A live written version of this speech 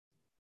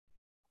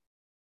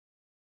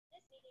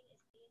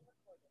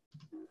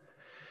Hey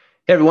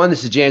everyone,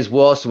 this is James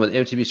Wilson with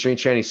MTB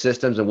Strength Training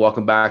Systems, and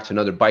welcome back to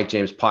another Bike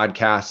James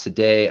podcast.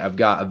 Today, I've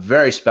got a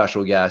very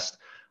special guest,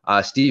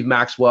 Steve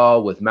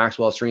Maxwell with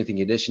Maxwell Strength and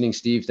Conditioning.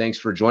 Steve, thanks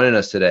for joining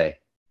us today.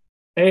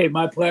 Hey,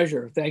 my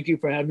pleasure. Thank you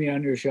for having me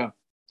on your show.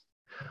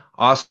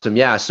 Awesome.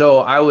 Yeah.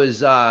 So I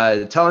was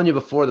telling you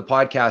before the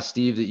podcast,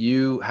 Steve, that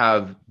you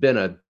have been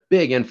a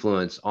big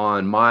influence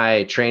on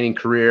my training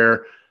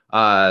career,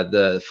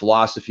 the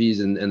philosophies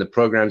and the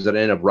programs that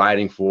I end up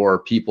writing for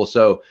people.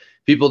 So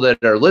people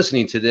that are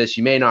listening to this,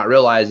 you may not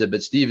realize it,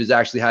 but Steve has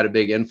actually had a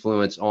big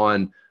influence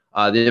on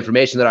the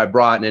information that I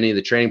brought and any of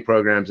the training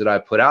programs that I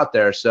put out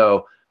there.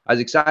 So I was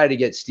excited to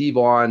get Steve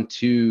on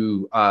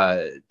to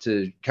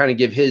kind of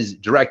give his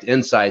direct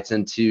insights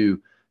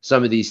into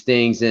some of these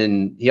things.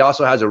 And he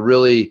also has a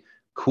really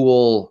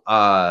cool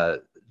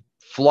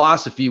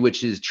philosophy,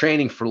 which is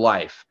training for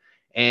life.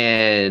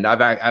 And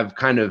I've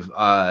kind of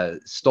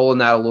stolen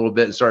that a little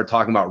bit and started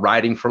talking about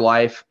riding for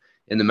life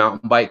in the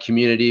mountain bike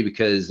community,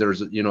 because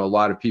there's, a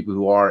lot of people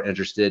who are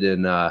interested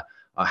in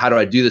how do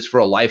I do this for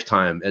a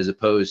lifetime, as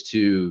opposed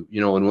to,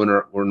 when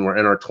we're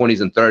in our 20s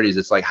and 30s,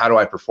 it's like, how do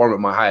I perform at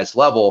my highest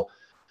level?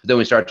 But then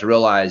we start to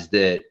realize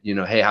that,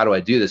 hey, how do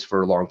I do this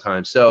for a long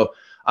time? So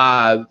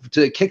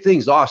to kick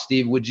things off,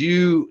 Steve, would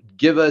you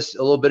give us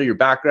a little bit of your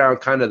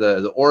background, kind of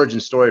the origin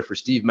story for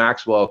Steve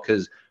Maxwell?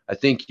 Because I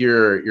think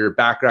your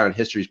background and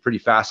history is pretty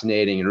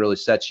fascinating and really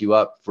sets you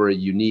up for a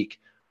unique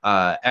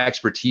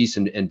expertise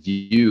and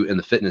view in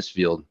the fitness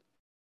field.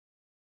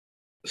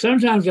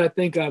 Sometimes I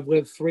think I've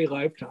lived 3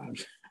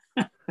 lifetimes.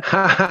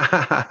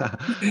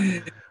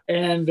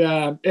 And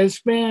it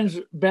spans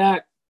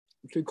back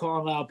to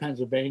Carlisle,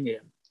 Pennsylvania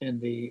in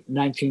the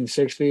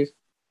 1960s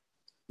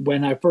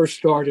when I first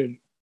started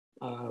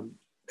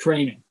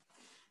training.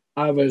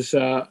 I was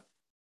a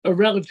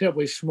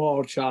relatively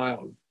small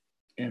child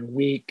and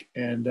weak,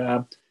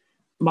 and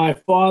my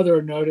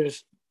father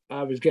noticed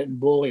I was getting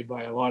bullied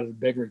by a lot of the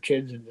bigger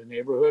kids in the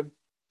neighborhood.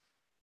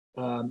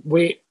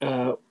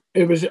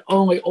 It was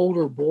only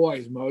older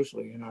boys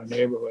mostly in our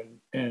neighborhood,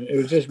 and it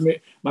was just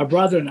me. My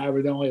brother and I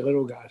were the only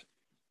little guys.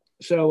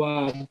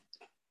 So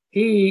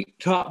he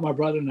taught my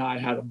brother and I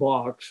how to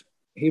box.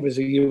 He was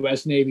a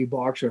U.S. Navy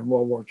boxer in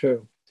World War II.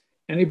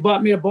 And he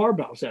bought me a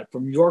barbell set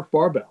from York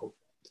Barbell.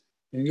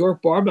 And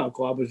York Barbell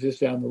Club was just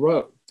down the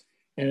road.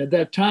 And at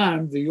that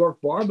time, the York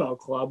Barbell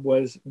Club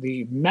was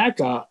the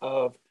mecca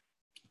of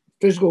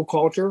physical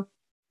culture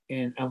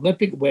and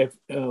Olympic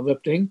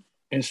lifting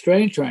and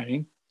strength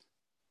training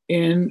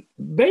in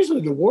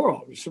basically the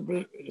world,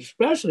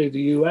 especially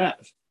the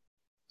U.S.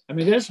 I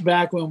mean, that's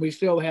back when we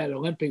still had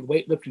Olympic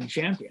weightlifting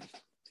champions.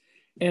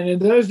 And in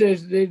those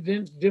days, they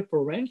didn't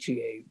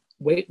differentiate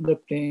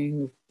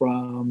weightlifting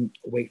from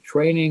weight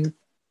training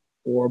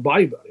or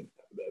bodybuilding.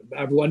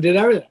 Everyone did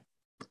everything.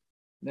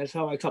 That's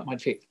how I cut my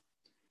teeth.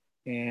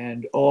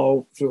 And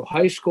all through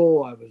high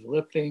school, I was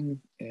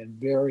lifting and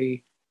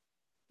very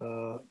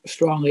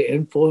strongly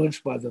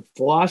influenced by the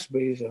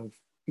philosophies of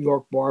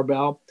York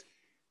Barbell.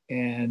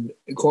 And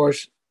of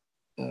course,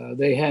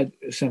 they had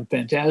some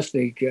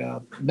fantastic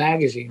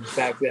magazines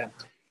back then.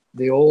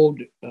 The old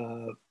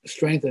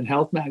Strength and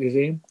Health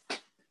magazine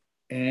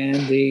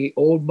and the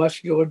old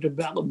Muscular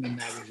Development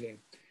magazine.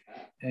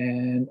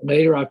 And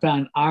later I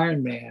found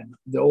Iron Man,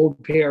 the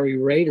old Perry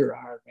Raider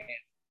Iron Man,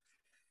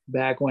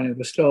 back when it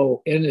was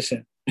still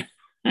innocent,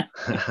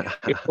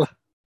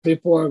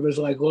 before it was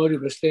like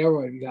loaded with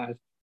steroid guys.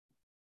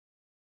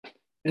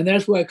 And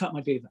that's where I cut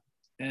my teeth on.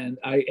 And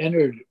I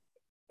entered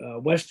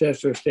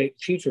Westchester State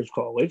Teachers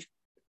College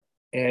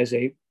as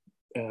a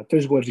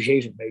physical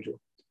education major,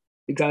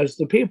 because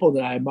the people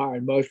that I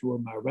admired most were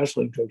my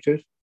wrestling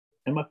coaches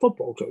and my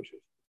football coaches.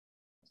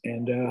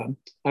 And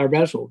I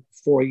wrestled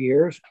 4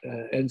 years,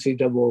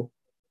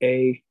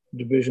 NCAA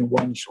Division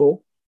I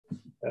school,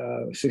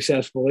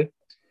 successfully.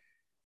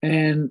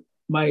 And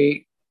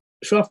my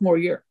sophomore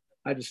year,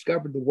 I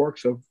discovered the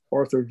works of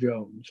Arthur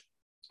Jones.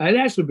 I'd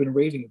actually been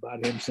reading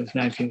about him since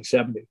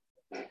 1970.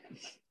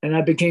 And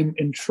I became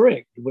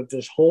intrigued with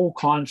this whole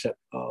concept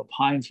of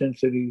high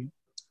intensity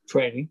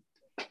training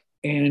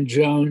and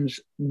Jones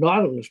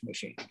Nautilus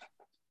machine.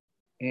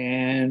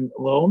 And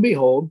lo and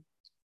behold,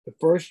 the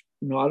first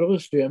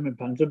Nautilus gym in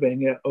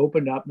Pennsylvania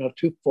opened up not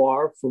too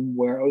far from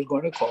where I was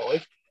going to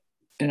college.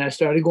 And I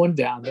started going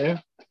down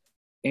there.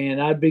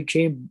 And I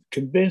became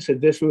convinced that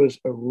this was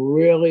a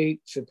really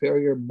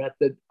superior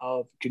method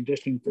of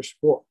conditioning for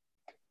sport.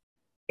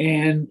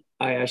 And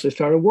I actually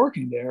started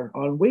working there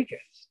on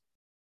weekends.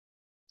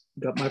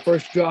 Got my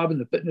first job in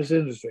the fitness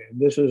industry. And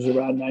this was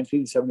around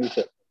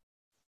 1972.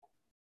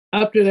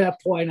 Up to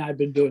that point, I've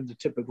been doing the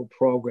typical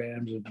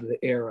programs of the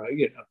era,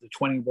 the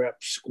 20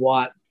 rep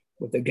squat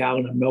with a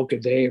gallon of milk a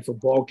day for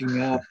bulking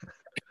up.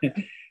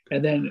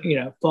 And then,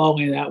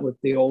 following that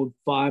with the old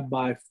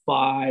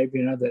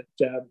 5x5,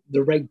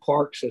 the Reg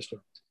Park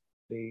system,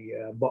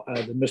 the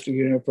Mr.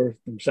 Universe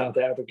from South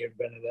Africa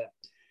invented that.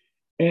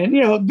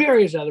 And,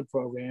 various other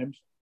programs.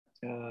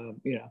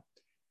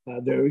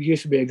 There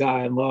used to be a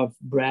guy I love,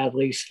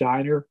 Bradley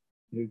Steiner,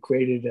 who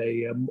created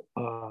a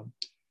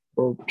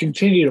or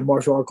continued a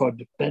martial art called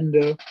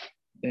Defender.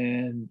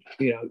 And,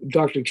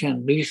 Dr.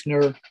 Ken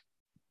Leisner,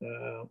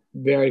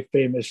 very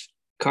famous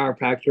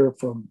chiropractor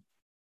from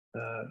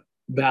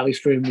Valley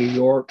Stream, New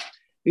York.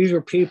 These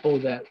are people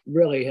that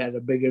really had a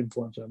big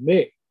influence on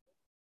me.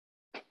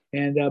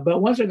 And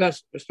but once I got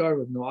started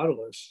with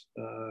Nautilus,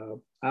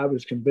 I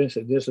was convinced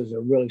that this is a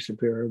really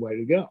superior way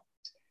to go.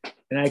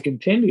 And I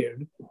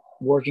continued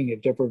working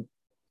at different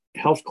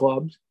health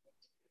clubs.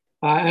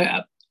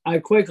 I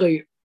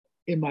quickly,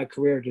 in my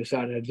career,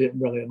 decided I didn't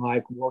really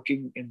like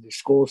working in the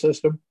school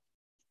system.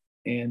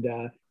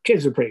 And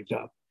kids are pretty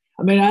tough.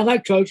 I mean, I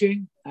like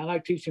coaching. I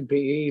like teaching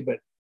PE, but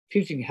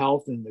teaching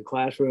health in the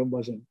classroom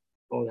wasn't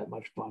all that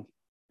much fun.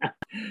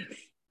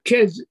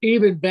 Kids,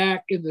 even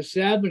back in the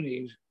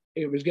 70s,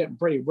 it was getting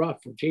pretty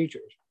rough for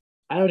teachers.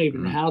 I don't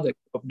even know how they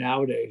cope up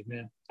nowadays,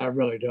 man. I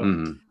really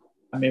don't.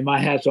 I mean, my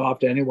hat's off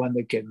to anyone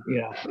that can,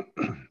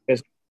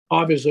 because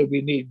obviously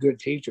we need good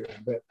teachers,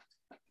 but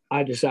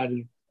I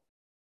decided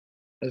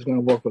I was going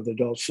to work with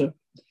adults. So,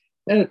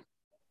 and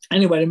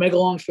anyway, to make a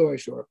long story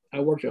short, I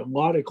worked at a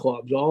lot of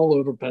clubs all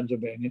over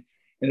Pennsylvania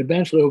and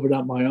eventually opened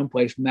up my own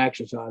place,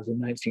 Maxercise, in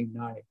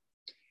 1990.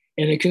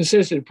 And it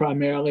consisted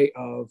primarily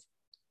of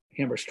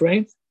Hammer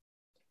Strength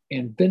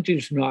and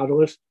vintage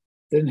Nautilus,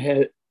 then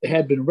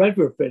had been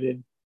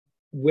retrofitted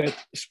with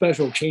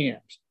special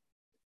cams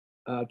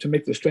to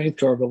make the strength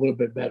curve a little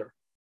bit better.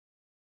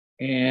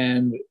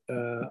 And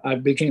I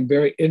became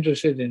very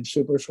interested in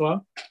Super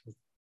Slow,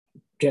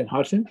 Ken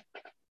Hudson.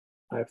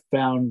 I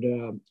found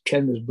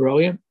Ken was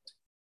brilliant.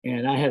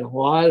 And I had a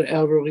lot of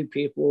elderly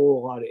people,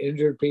 a lot of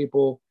injured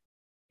people.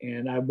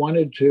 And I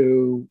wanted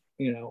to,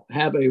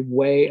 have a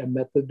way, a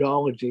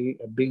methodology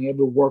of being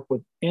able to work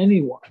with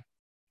anyone,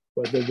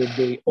 whether they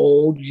be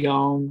old,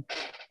 young,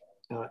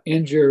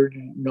 injured,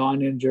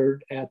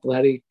 non-injured,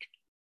 athletic,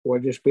 or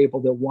just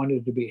people that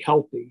wanted to be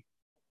healthy.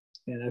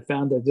 And I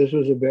found that this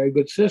was a very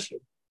good system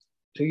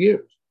to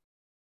use.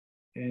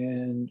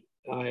 And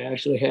I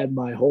actually had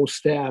my whole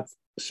staff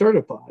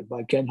certified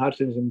by Ken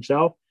Hudson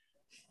himself.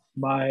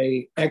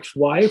 My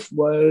ex-wife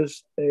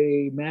was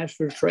a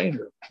master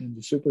trainer in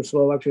the Super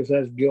Slow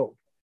Exercise Guild.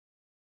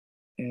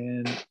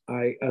 And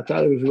I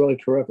thought it was really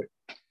terrific.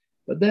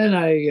 But then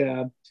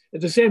at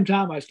the same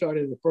time, I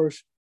started the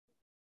first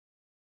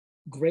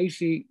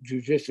Gracie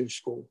Jiu-Jitsu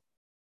school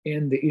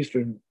in the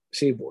Eastern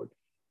Seaboard.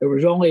 There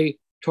was only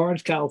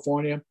Torrance,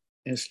 California,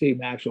 and Steve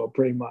Maxwell,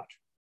 pretty much.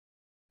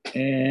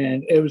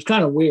 And it was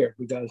kind of weird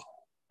because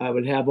I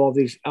would have all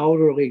these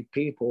elderly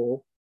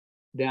people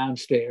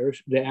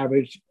downstairs. The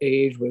average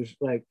age was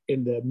like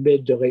in the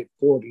mid to late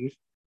 40s.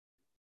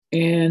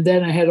 And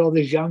then I had all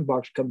these young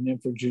bucks coming in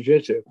for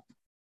jiu-jitsu.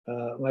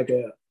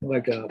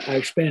 I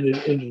expanded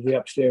into the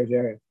upstairs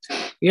area.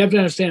 You have to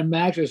understand,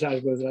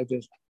 Maxercise was like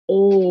this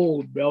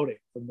old building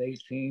from the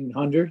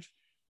 1800s,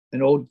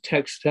 an old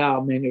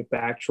textile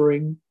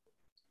manufacturing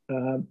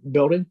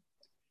building.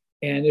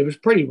 And it was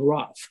pretty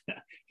rough. It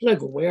was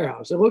like a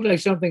warehouse. It looked like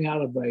something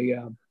out of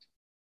a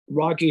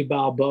Rocky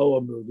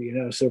Balboa movie,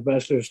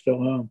 Sylvester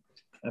Stallone.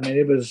 I mean,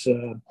 it was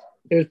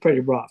pretty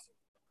rough.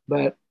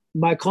 But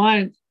my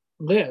client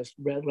list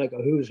read like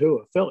a who's who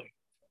of Philly.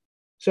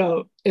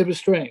 So it was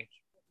strange.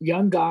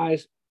 Young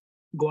guys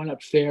going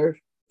upstairs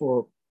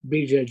for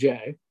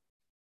BJJ.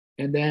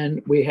 And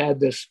then we had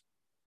this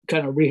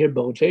kind of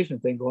rehabilitation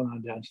thing going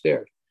on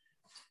downstairs.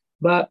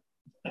 But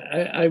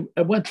I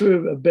went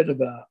through a bit of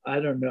a,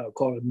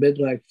 called a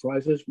midlife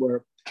crisis,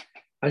 where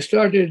I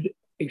started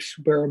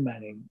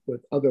experimenting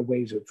with other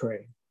ways of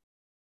training,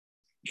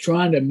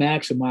 trying to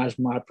maximize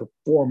my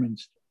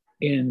performance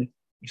in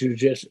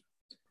jiu-jitsu.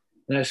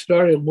 And I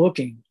started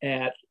looking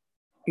at,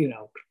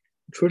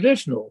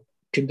 traditional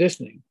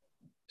conditioning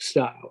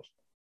styles,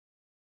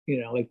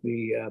 like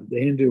the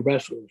Hindu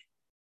wrestlers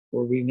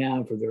were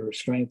renowned for their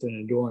strength and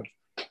endurance.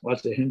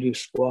 Lots of Hindu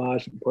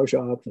squats and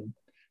push-ups, and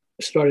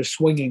started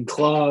swinging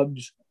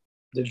clubs,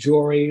 the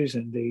joris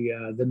and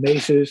the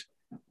maces.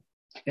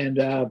 And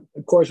of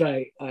course,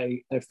 I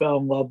fell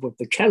in love with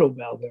the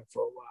kettlebell there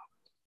for a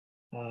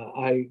while.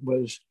 I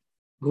was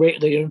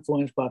greatly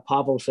influenced by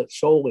Pavel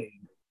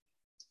Tsatsouline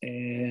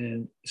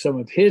and some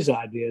of his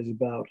ideas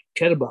about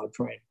kettlebell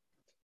training.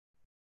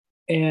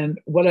 And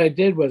what I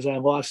did was I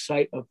lost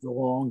sight of the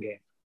long game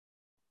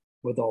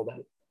with all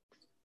that.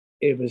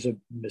 It was a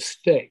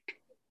mistake,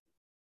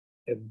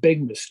 a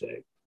big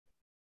mistake.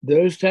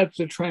 Those types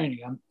of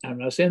training, I'm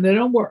not saying they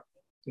don't work,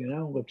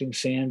 lifting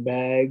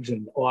sandbags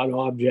and odd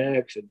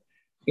objects and,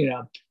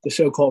 the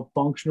so-called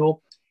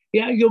functional.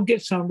 Yeah, you'll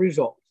get some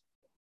results,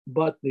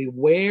 but the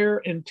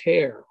wear and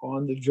tear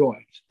on the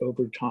joints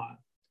over time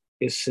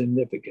is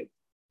significant.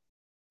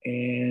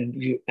 And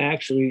you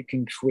actually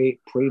can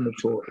create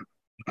premature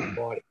in your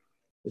body.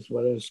 That's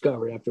what I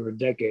discovered after a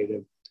decade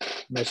of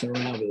messing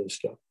around with this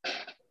stuff.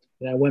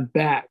 And I went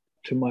back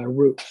to my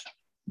roots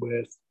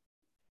with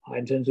high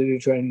intensity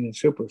training and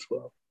super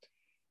slow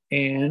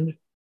and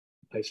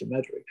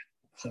isometrics,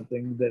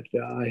 something that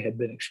I had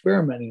been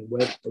experimenting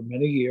with for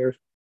many years,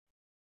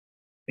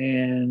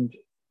 and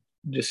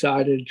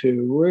decided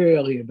to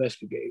really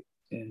investigate.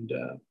 And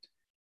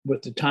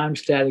with the time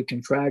static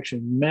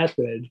contraction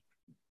method,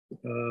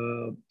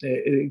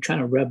 it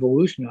kind of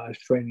revolutionized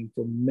training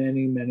for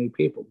many, many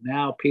people.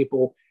 Now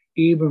people,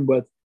 even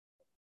with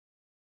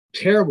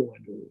terrible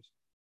injuries,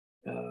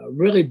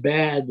 really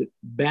bad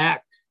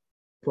back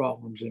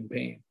problems and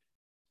pain,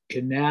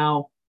 can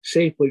now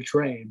safely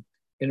train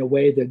in a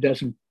way that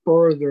doesn't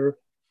further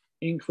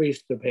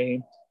increase the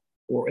pain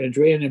or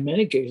injury, and in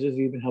many cases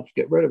even helps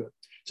get rid of it.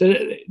 So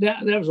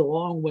that was a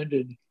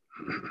long-winded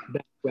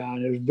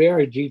background. It was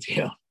very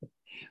detailed.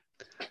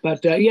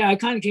 But yeah, I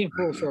kind of came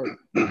full circle.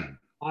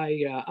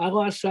 I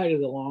lost sight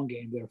of the long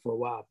game there for a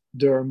while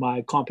during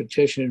my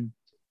competition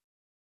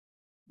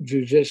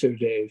jiu-jitsu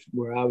days,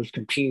 where I was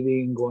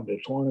competing, going to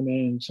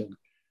tournaments, and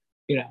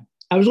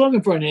I was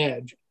looking for an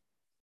edge,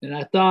 and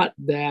I thought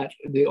that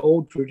the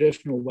old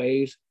traditional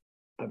ways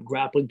of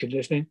grappling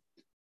conditioning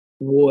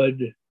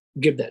would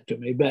give that to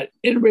me, but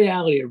in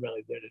reality, it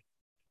really didn't.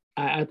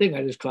 I think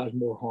I just caused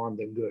more harm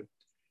than good.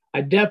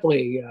 I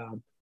definitely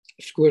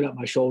screwed up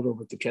my shoulder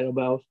with the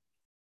kettlebells.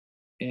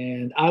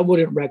 And I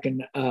wouldn't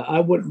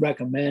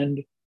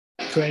recommend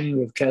training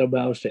with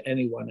kettlebells to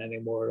anyone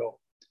anymore at all,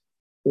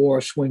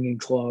 or swinging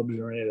clubs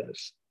or any of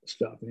this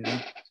stuff.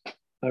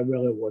 I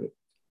really wouldn't.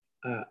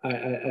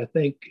 I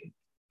think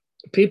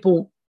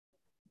people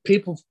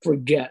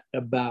forget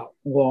about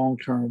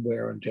long-term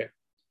wear and tear.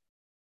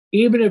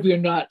 Even if you're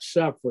not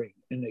suffering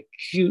an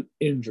acute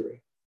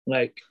injury,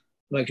 like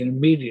an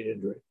immediate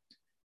injury,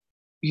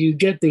 you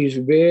get these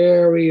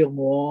very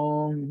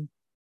long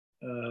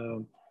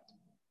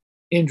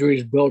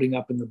injuries building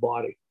up in the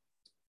body.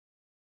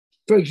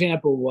 For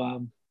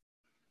example,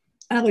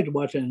 I like to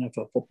watch NFL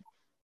football.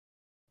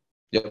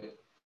 Yep.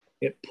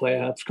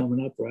 Playoffs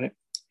coming up, right?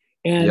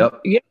 And yep.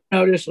 You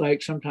notice,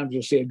 like, sometimes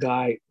you'll see a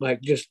guy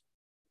like just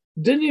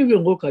didn't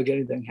even look like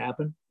anything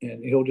happened,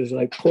 and he'll just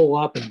like pull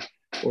up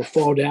or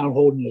fall down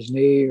holding his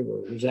knee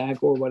or his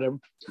ankle or whatever.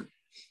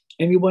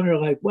 And you wonder,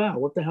 like, wow,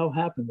 what the hell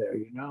happened there?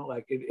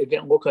 Like it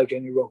didn't look like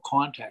any real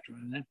contact or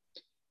anything.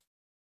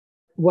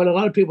 What a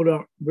lot of people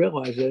don't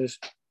realize is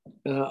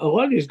a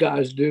lot of these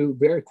guys do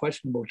very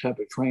questionable type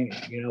of training,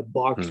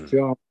 box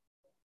jump,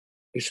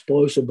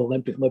 explosive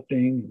Olympic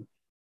lifting, and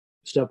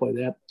stuff like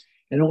that.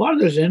 And a lot of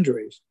those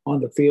injuries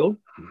on the field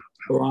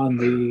or on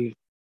the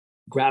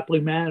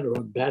grappling mat or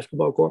on the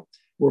basketball court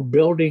were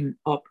building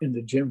up in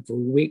the gym for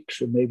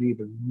weeks or maybe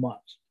even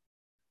months,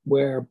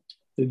 where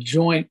the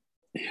joint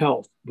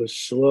health was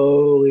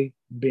slowly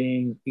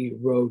being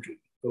eroded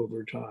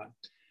over time.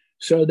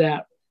 So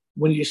that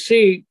when you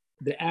see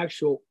the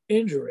actual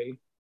injury,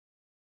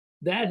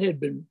 that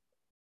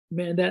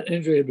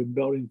injury had been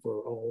building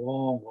for a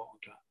long, long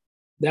time.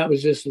 That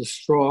was just the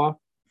straw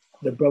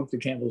that broke the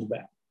camel's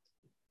back.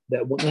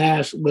 That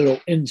last little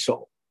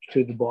insult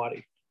to the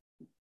body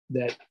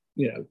that,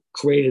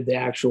 created the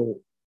actual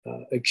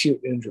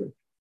acute injury.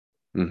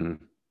 Mm-hmm.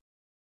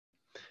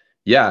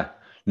 Yeah.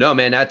 No,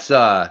 man, that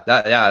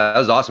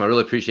was awesome. I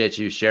really appreciate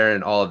you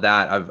sharing all of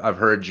that. I've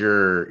heard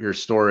your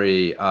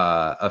story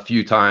a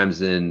few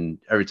times, and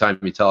every time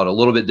you tell it a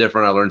little bit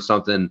different, I learned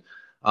something,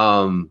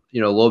 a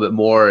little bit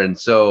more. And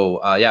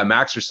so,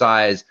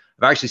 Maxercise,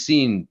 I've actually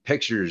seen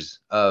pictures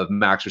of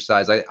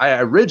Maxercise. I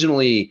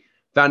originally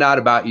found out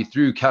about you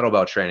through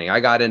kettlebell training.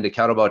 I got into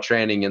kettlebell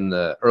training in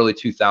the early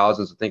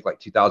 2000s. I think like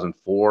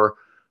 2004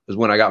 was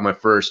when I got my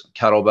first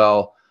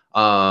kettlebell.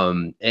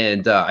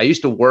 I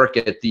used to work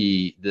at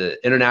the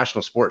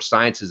International Sports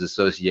Sciences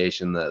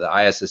Association, the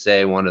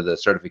ISSA, one of the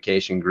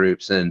certification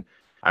groups. And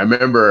I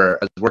remember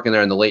I was working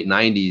there in the late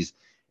 90s,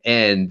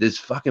 and this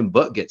fucking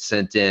book gets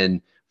sent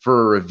in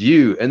for a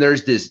review. And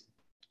there's this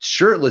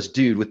shirtless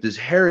dude with this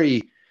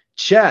hairy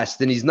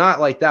chest, and he's not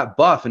like that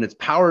buff, and it's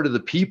Power to the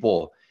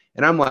People.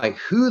 And I'm like,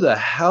 who the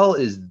hell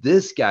is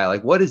this guy?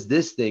 Like, what is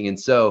this thing? And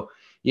so,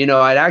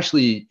 I'd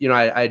actually,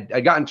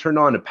 I'd gotten turned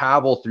on to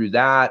Pavel through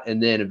that,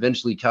 and then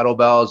eventually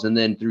kettlebells. And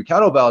then through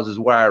kettlebells is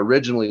where I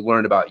originally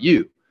learned about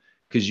you,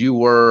 because you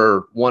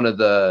were one of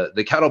the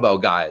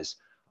kettlebell guys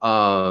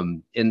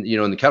in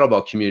the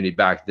kettlebell community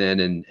back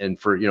then, and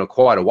for,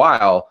 quite a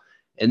while.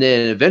 And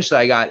then eventually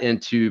I got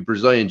into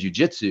Brazilian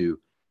Jiu-Jitsu,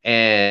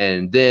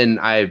 and then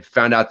I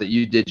found out that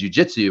you did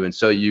Jiu-Jitsu. And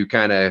so you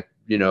kind of,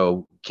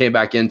 came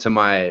back into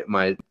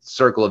my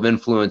circle of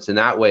influence in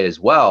that way as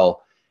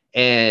well.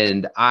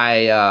 And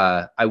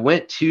I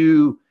went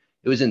to,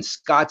 it was in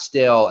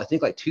Scottsdale, I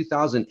think like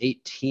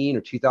 2018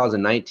 or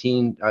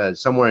 2019,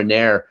 somewhere in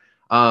there.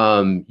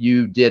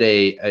 You did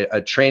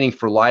a training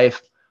for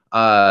life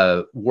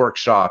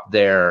workshop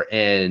there,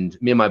 and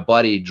me and my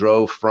buddy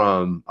drove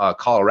from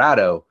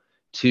Colorado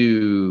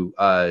to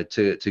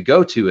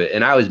go to it.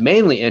 And I was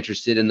mainly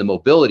interested in the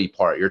mobility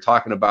part. You're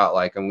talking about,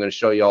 like, I'm going to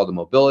show you all the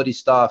mobility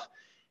stuff.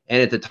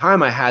 And at the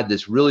time I had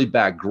this really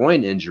bad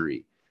groin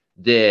injury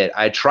that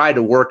I tried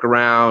to work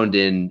around,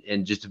 and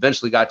just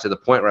eventually got to the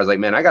point where I was like,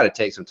 man, I got to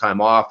take some time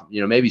off.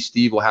 Maybe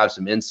Steve will have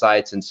some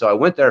insights. And so I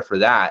went there for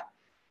that.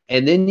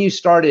 And then you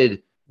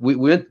started we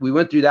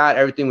went through that.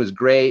 Everything was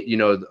great. You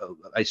know,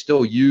 I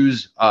still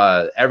use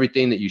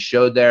everything that you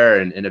showed there,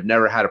 and have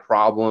never had a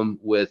problem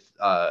with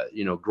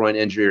you know, groin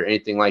injury or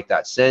anything like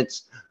that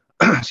since.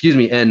 Excuse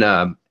me.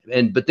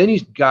 But then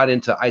you got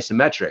into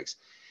isometrics,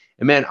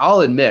 and man, I'll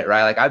admit,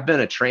 right, like I've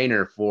been a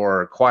trainer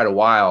for quite a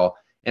while,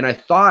 and I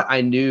thought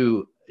I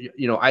knew,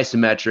 you know,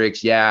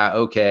 isometrics. Yeah,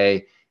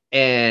 okay.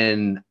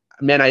 And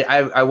man,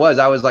 I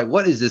was like,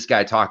 what is this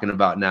guy talking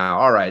about now?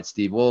 All right,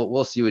 Steve,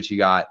 we'll see what you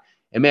got.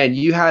 And man,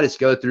 you had us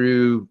go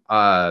through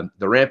the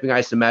ramping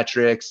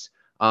isometrics,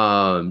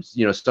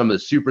 you know, some of the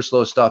super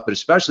slow stuff, but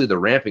especially the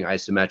ramping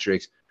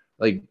isometrics.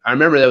 Like I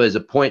remember there was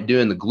a point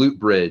doing the glute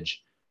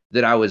bridge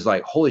that I was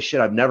like, holy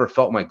shit, I've never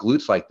felt my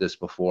glutes like this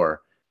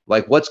before.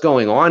 Like, what's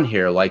going on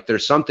here? Like,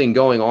 there's something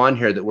going on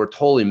here that we're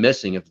totally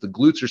missing. If the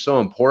glutes are so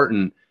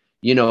important,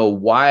 you know,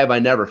 why have I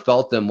never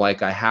felt them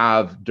like I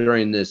have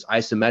during this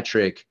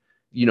isometric,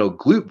 you know,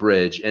 glute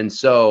bridge? And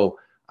so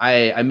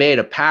I made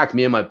a pact,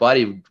 me and my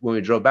buddy, when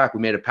we drove back,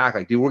 we made a pact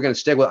like, dude, we're going to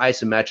stick with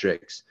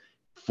isometrics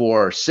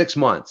for 6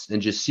 months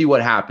and just see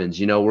what happens.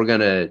 You know, we're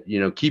going to,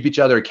 you know, keep each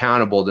other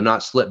accountable to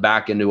not slip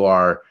back into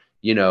our,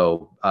 you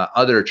know,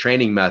 other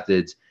training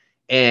methods.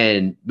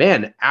 And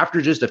man,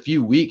 after just a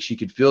few weeks, you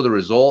could feel the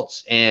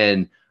results.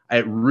 And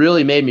it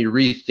really made me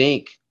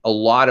rethink a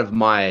lot of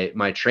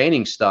my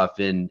training stuff.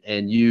 And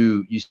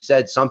you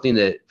said something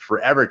that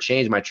forever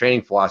changed my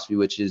training philosophy,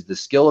 which is the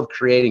skill of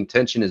creating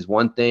tension is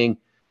one thing,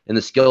 and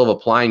the skill of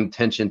applying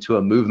tension to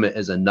a movement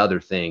is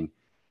another thing.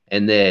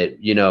 And that,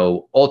 you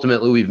know,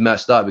 ultimately we've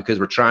messed up because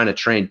we're trying to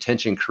train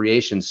tension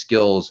creation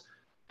skills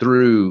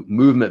through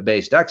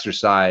movement-based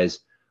exercise.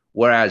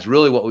 Whereas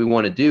really what we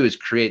want to do is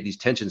create these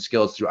tension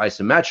skills through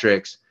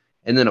isometrics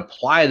and then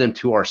apply them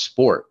to our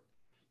sport,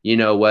 you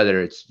know,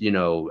 whether it's, you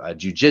know,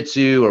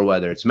 jujitsu or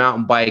whether it's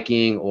mountain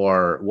biking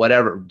or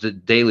whatever,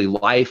 daily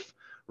life,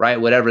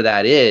 right? Whatever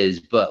that is.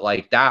 But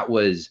like that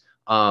was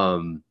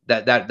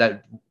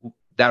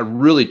that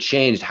really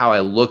changed how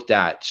I looked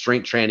at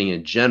strength training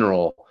in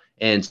general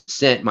and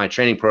sent my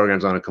training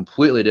programs on a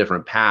completely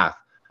different path,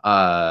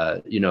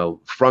 you know,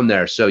 from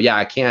there. So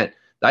yeah, the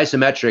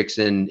isometrics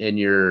and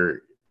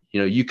your, you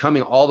know, you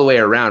coming all the way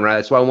around, right?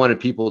 That's why I wanted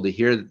people to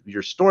hear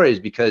your stories,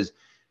 because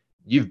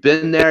you've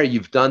been there,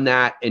 you've done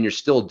that, and you're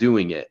still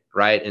doing it,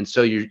 right? And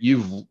so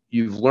you've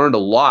learned a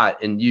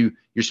lot, and you're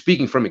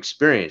speaking from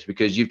experience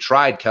because you've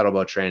tried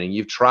kettlebell training,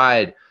 you've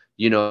tried,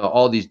 you know,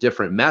 all these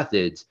different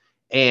methods,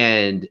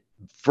 and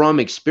from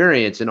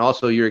experience and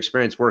also your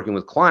experience working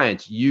with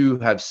clients, you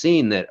have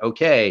seen that,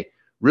 okay,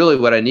 really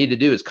what I need to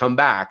do is come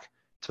back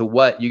to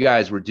what you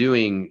guys were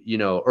doing, you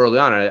know, early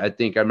on. I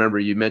think I remember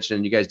you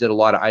mentioned you guys did a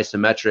lot of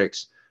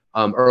isometrics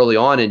early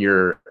on in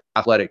your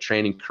athletic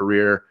training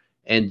career.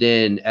 And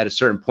then at a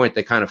certain point,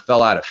 they kind of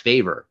fell out of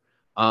favor.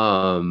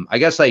 I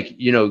guess, like,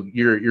 you know,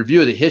 your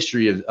view of the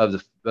history of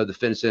the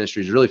fitness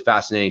industry is really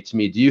fascinating to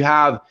me. Do you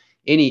have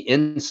any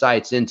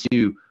insights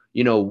into,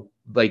 you know,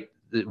 like,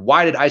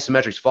 why did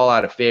isometrics fall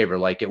out of favor?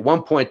 Like at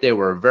one point they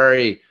were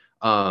very,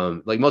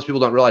 like most people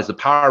don't realize the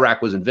power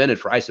rack was invented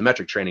for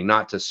isometric training,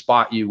 not to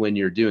spot you when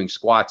you're doing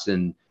squats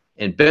and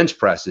bench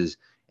presses.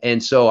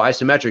 And so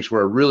isometrics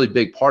were a really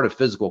big part of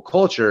physical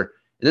culture,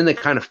 and then they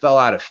kind of fell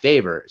out of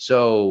favor.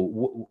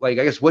 So like,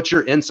 I guess, what's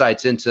your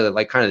insights into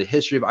like kind of the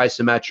history of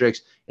isometrics,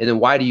 and then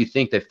why do you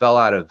think they fell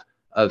out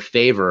of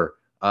favor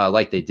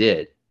like they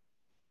did?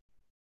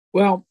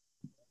 Well,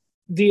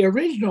 the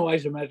original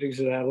isometrics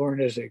that I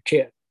learned as a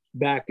kid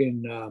back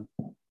in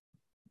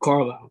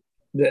Carlisle,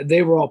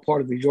 they were all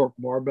part of the York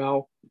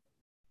Barbell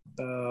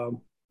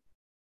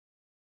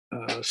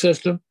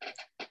system.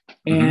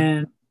 Mm-hmm.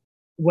 And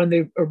when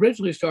they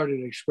originally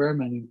started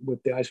experimenting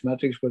with the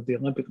isometrics with the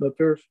Olympic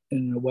lifters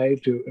in a way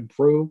to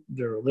improve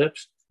their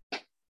lifts,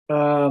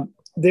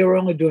 they were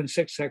only doing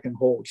 6 to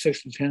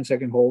 10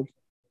 second holds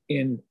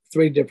in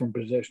 3 different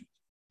positions.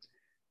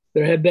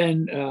 There had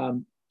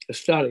been a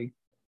study,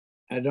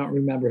 I don't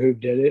remember who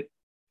did it,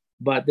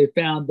 but they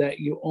found that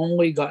you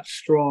only got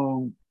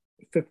strong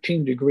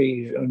 15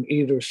 degrees on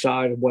either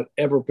side of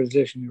whatever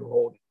position you're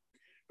holding.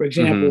 For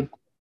example,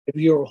 if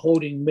you're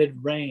holding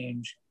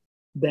mid-range,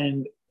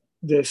 then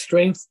the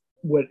strength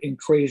would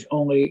increase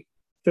only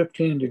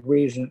 15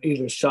 degrees on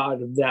either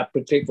side of that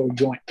particular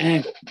joint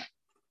angle,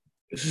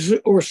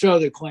 or so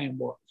the claim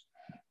was.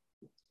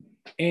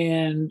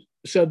 And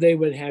so they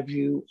would have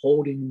you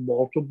holding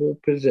multiple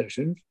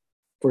positions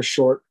for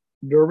short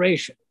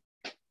duration.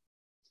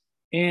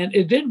 And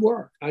it did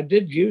work. I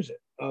did use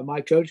it.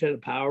 My coach had a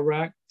power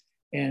rack,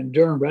 and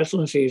during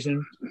wrestling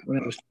season,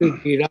 when I was too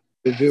beat up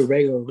to do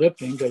regular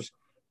lifting, because,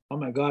 oh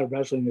my God,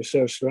 wrestling is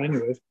so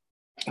strenuous,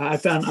 I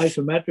found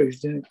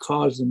isometrics didn't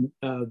cause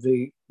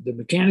the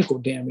mechanical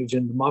damage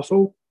in the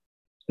muscle,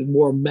 the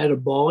more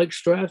metabolic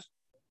stress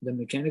than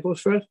mechanical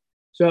stress.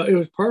 So it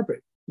was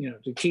perfect, you know,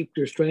 to keep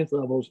your strength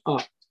levels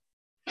up.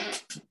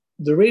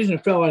 The reason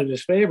it fell out of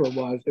disfavor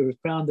was it was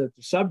found that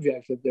the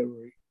subjects that they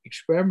were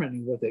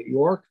experimenting with at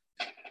York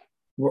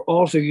were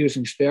also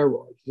using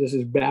steroids. This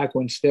is back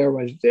when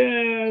steroids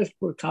just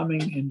were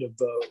coming into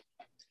vogue.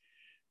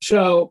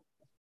 So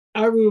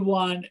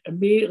everyone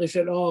immediately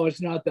said, oh,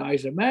 it's not the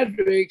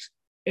isometrics,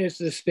 it's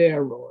the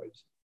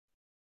steroids.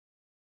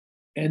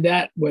 And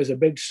that was a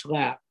big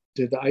slap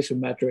to the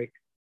isometric,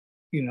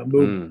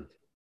 movement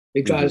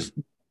because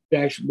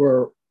actually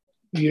were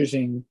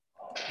using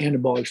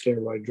anabolic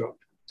steroid drugs.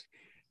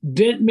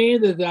 Didn't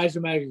mean that the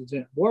isometrics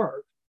didn't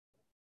work,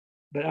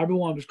 but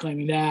everyone was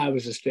claiming that it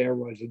was the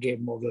steroids that gave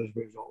them all those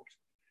results.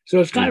 So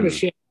it's kind of a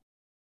shame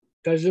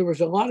because there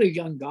was a lot of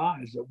young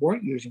guys that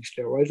weren't using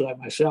steroids, like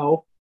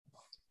myself,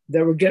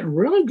 that were getting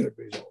really good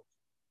results.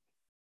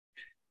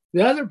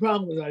 The other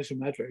problem with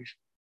isometrics,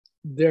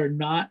 they're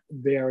not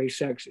very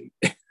sexy.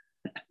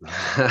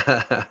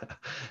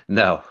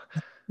 No.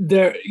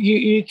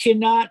 You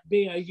cannot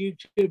be a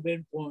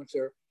YouTube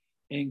influencer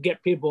and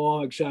get people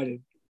all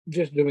excited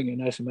just doing an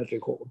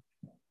isometric hold.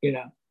 You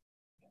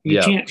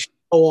can't show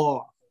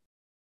off.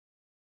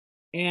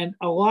 And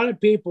a lot of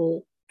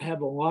people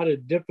have a lot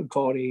of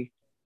difficulty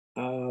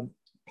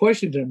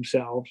pushing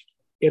themselves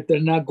if they're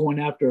not going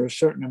after a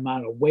certain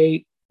amount of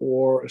weight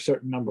or a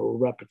certain number of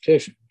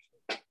repetitions.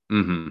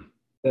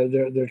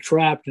 They're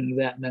trapped into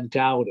that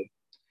mentality.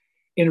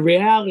 In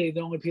reality,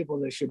 the only people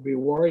that should be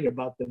worried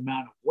about the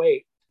amount of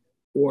weight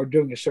or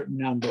doing a certain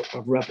number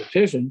of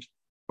repetitions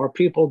are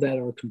people that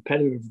are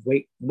competitive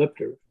weight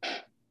lifters,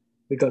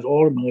 because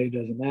ultimately it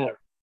doesn't matter.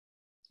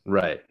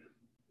 Right.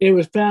 It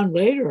was found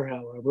later,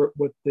 however,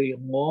 with the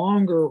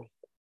longer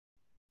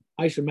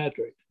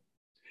isometrics.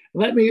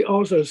 Let me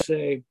also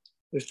say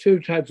there's two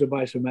types of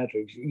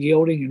isometrics,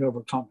 yielding and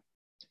overcoming.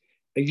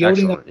 A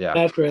yielding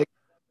isometric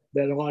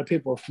that a lot of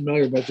people are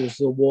familiar with is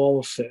the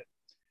wall sit,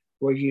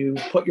 where you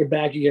put your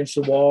back against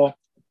the wall,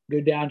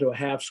 go down to a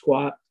half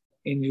squat,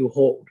 and you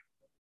hold.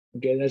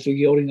 Okay, that's a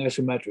yielding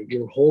isometric.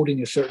 You're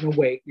holding a certain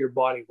weight, your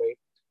body weight,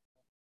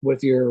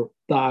 with your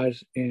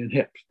thighs and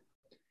hips.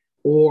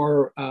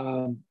 Or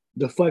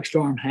the flexed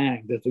arm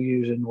hang that they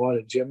use in a lot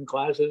of gym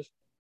classes.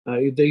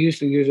 They used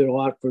to use it a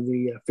lot for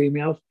the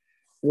females,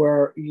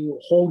 where you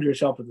hold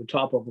yourself at the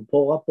top of a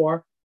pull-up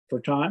bar for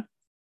time.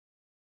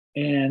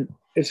 And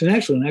it's an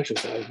excellent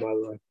exercise, by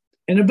the way.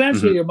 And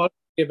eventually your muscles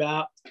give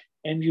out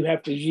and you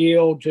have to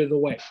yield to the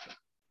weight.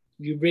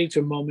 You reach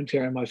a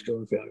momentary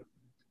muscular failure.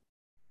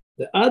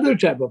 The other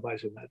type of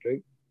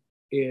isometric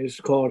is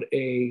called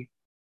a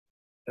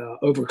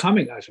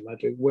overcoming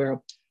isometric,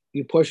 where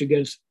you push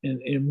against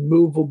an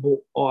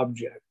immovable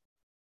object.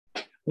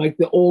 Like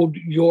the old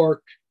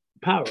York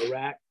power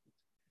rack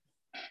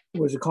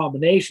was a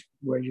combination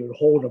where you would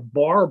hold a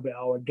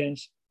barbell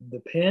against the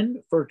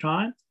pin for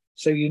time,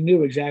 so you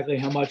knew exactly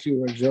how much you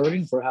were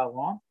exerting for how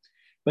long.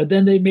 But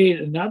then they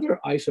made another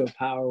iso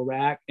power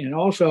rack and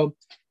also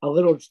a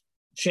little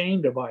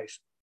chain device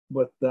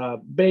with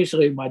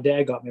basically, my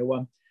dad got me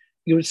one.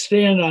 You would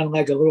stand on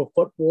like a little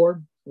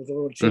footboard with a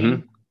little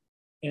chain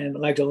and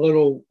like a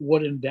little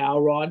wooden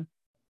dowel rod,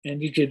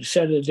 and you could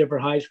set it at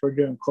different heights for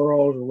doing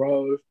curls,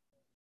 rows,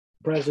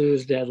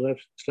 presses,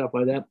 deadlifts, stuff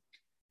like that.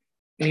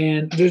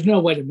 And there's no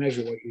way to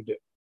measure what you do.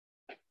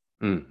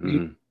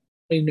 You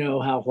really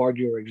know how hard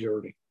you're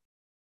exerting.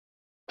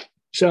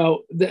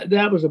 So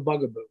that was a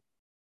bugaboo.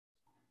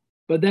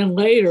 But then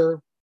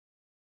later,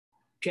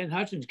 Ken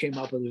Hutchins came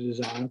up with a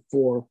design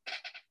for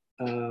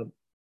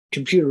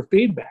computer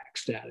feedback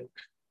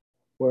statics,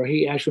 where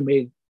he actually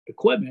made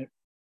equipment,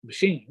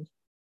 machines,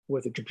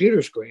 with a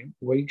computer screen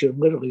where you could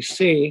literally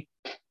see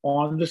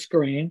on the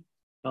screen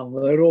a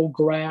little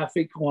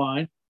graphic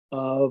line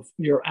of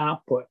your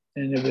output,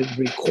 and it would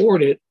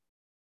record it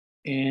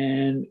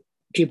and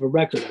keep a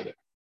record of it.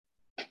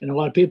 And a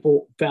lot of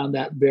people found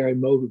that very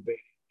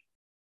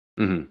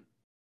motivating.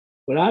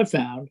 What I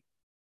found,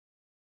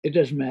 it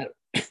doesn't matter.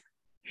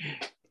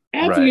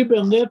 After you've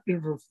been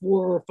lifting for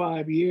 4 or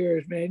 5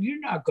 years, man, you're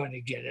not going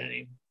to get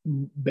any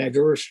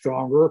bigger or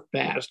stronger or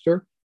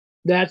faster.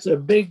 That's a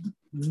big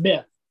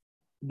myth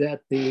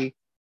that the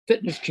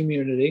fitness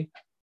community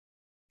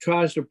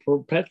tries to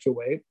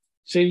perpetuate.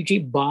 So you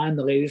keep buying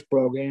the latest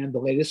program, the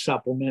latest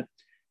supplement,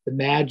 the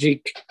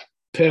magic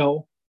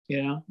pill,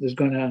 that's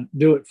going to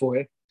do it for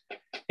you.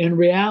 In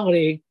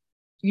reality,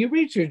 you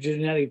reach your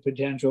genetic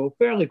potential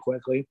fairly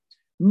quickly.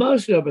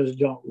 Most of us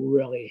don't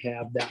really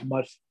have that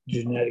much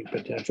genetic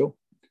potential.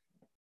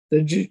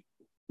 The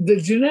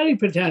genetic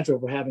potential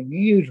for having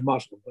huge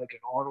muscles, like an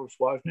Arnold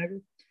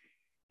Schwarzenegger,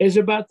 is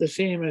about the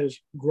same as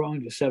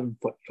growing to 7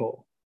 foot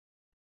tall.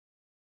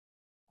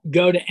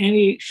 Go to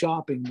any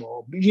shopping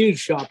mall, huge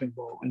shopping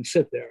mall, and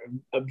sit there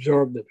and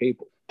observe the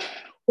people.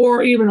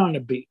 Or even on the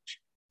beach.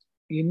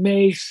 You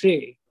may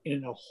see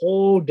in a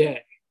whole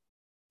day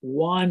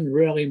one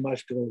really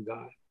muscular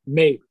guy,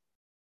 maybe.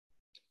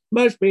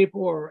 Most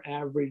people are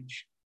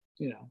average,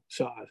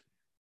 size.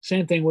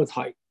 Same thing with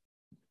height.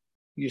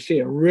 You see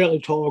a really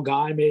tall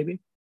guy,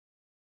 maybe,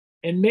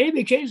 and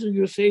maybe occasionally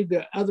you'll see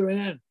the other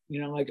end,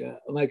 like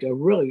a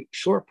really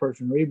short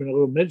person or even a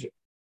little midget.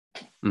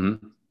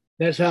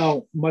 That's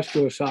how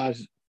muscular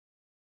size.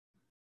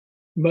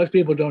 Most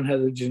people don't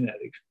have the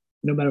genetics,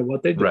 no matter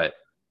what they do. Right.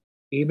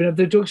 Even if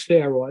they took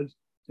steroids,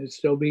 it'd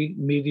still be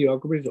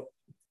mediocre results.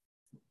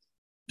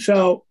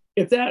 So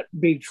if that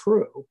be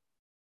true,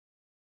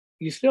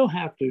 you still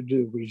have to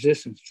do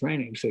resistance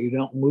training so you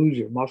don't lose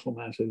your muscle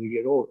mass as you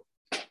get older.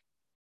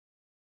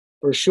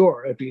 For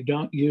sure, if you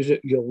don't use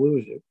it, you'll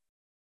lose it.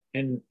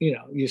 And,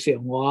 you see a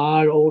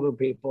lot of older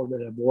people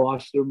that have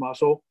lost their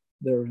muscle.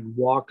 They're in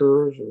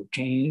walkers or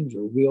canes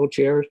or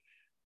wheelchairs,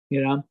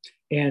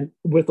 and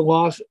with the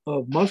loss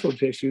of muscle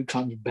tissue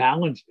comes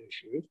balance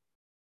issues,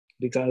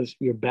 because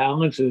your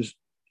balance is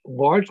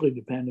largely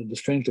dependent on the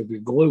strength of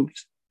your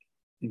glutes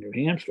and your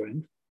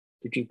hamstrings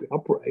to keep you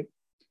upright.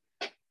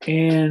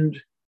 And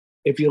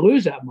if you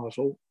lose that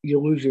muscle,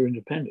 you lose your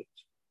independence.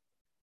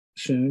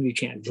 Soon you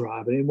can't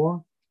drive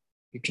anymore.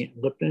 You can't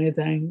lift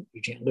anything.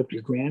 You can't lift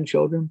your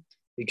grandchildren.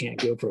 You can't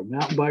go for a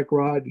mountain bike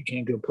ride. You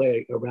can't go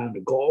play a round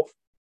of golf.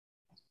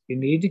 You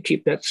need to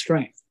keep that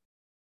strength.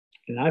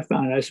 And I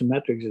found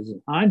isometrics is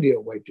an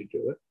ideal way to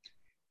do it.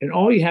 And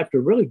all you have to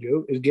really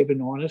do is give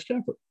an honest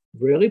effort.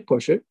 Really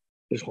push it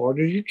as hard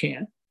as you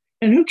can.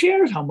 And who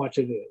cares how much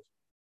it is?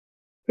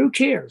 Who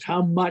cares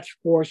how much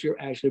force you're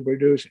actually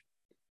producing?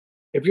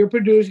 If you're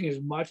producing as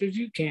much as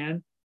you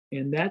can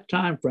in that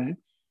time frame,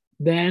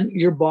 then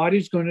your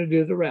body's going to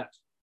do the rest.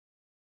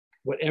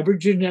 Whatever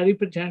genetic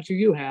potential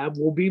you have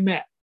will be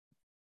met.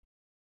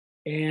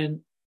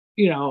 And,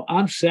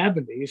 I'm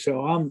 70,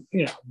 so I'm,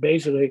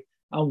 basically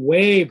I'm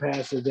way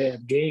past the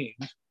damn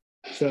games.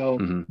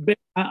 So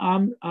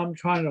I'm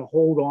trying to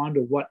hold on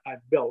to what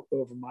I've built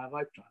over my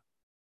lifetime.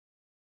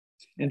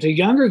 And to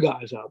younger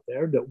guys out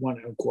there that want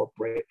to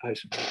incorporate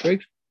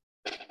isometrics,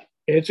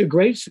 it's a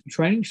great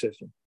training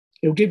system.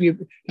 It'll give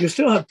you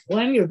still have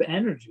plenty of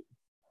energy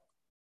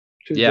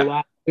to go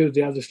out and do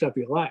the other stuff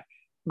you like.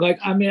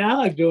 I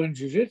like doing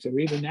jiu-jitsu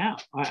even now.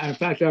 In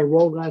fact, I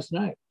rolled last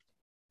night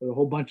with a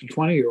whole bunch of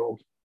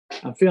 20-year-olds.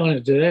 I'm feeling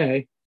it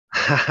today.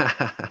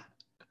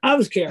 I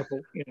was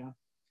careful,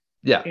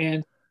 Yeah.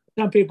 And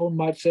some people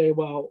might say,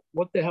 well,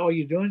 what the hell are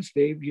you doing,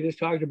 Steve? You just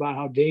talked about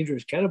how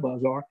dangerous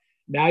kettlebells are.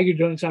 Now you're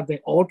doing something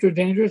ultra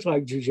dangerous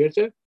like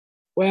jiu-jitsu.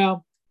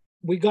 Well,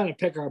 we got to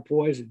pick our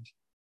poisons.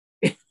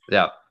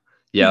 Yeah,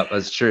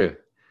 that's true.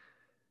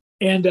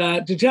 And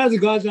to tell the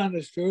God's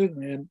honest truth,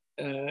 man,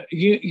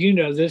 you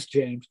know this,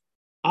 James.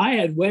 I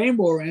had way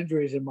more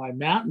injuries in my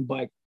mountain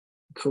bike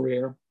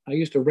career. I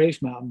used to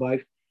race mountain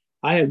bikes.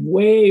 I had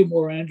way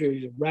more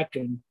injuries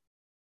wrecking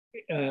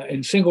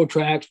in single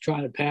tracks,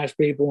 trying to pass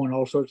people and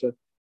all sorts of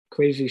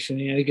crazy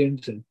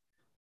shenanigans, and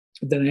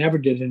than I ever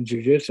did in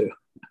jiu-jitsu.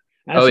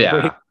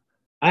 I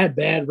had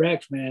bad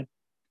wrecks, man.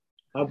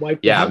 I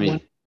wiped out one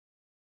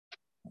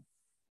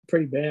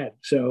pretty bad.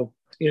 So,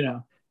 Yeah.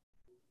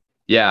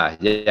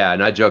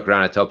 And I joke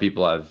around. I tell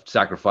people I've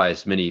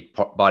sacrificed many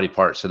body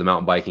parts to the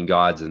mountain biking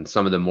gods, and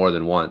some of them more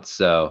than once.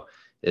 So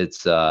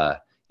it's, I've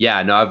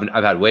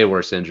had way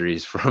worse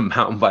injuries from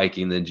mountain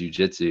biking than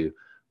jiu-jitsu,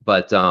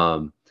 but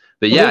that's.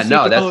 But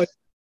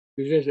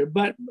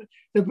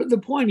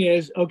the point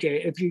is,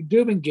 okay, if you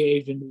do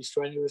engage in these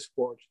strenuous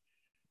sports,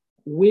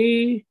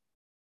 we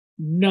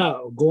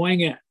know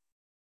going in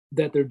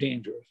that they're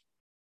dangerous.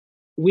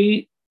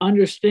 We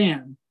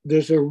understand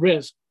there's a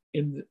risk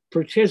in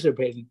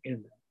participating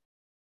in them.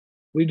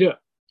 We do.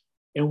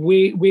 And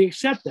we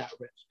accept that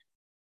risk.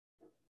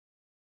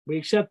 We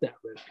accept that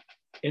risk.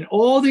 In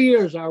all the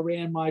years I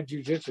ran my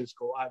jiu-jitsu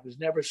school, I was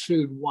never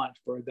sued once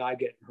for a guy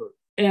getting hurt,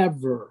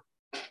 ever.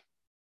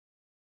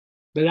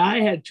 But I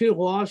had 2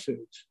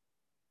 lawsuits,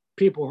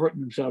 people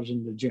hurting themselves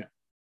in the gym,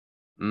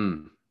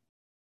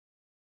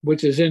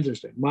 which is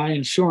interesting. My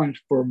insurance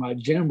for my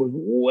gym was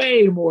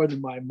way more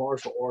than my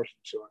martial arts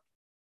insurance.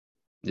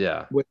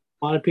 Yeah. Which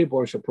a lot of people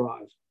are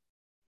surprised.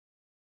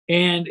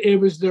 And it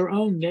was their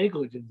own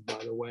negligence,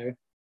 by the way.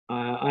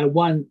 I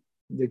won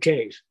the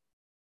case.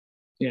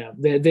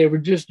 They were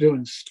just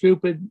doing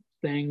stupid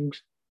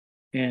things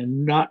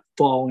and not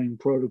following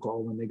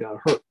protocol when they got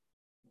hurt.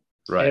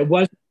 Right.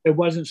 It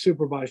wasn't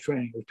supervised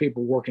training. It was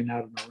people working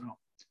out on their own.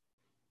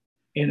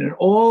 And in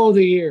all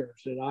the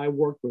years that I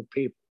worked with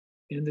people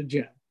in the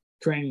gym,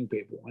 training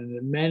people,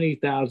 and many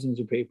thousands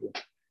of people,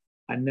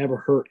 I never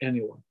hurt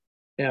anyone,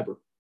 ever.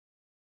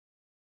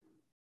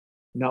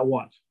 Not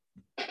once.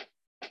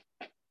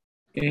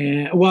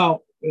 And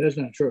well, that's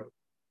not true.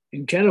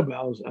 In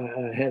kettlebells,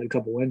 I had a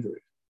couple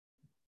injuries.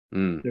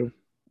 There were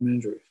some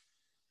injuries.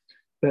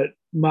 But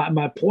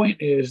my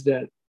point is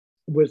that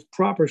with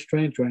proper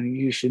strength training,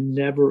 you should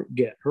never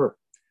get hurt.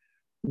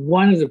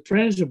 One of the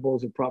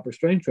principles of proper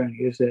strength training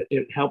is that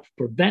it helps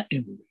prevent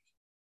injuries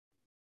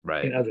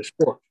in other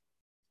sports.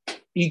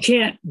 You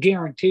can't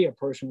guarantee a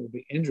person will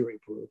be injury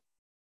proof.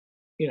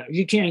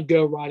 You can't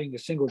go riding a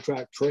single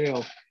track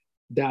trail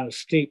down a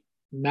steep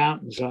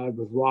mountainside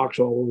with rocks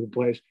all over the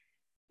place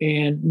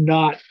and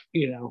not,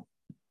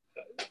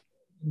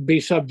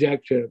 be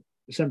subject to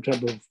some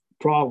type of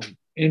problem,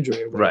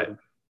 injury or whatever.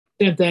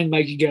 Same thing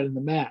like you get in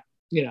the mat.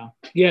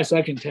 Yes,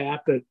 I can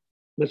tap, but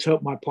let's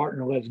hope my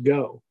partner lets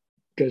go,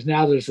 because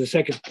now there's a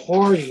second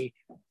party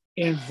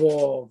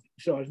involved.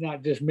 So it's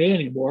not just me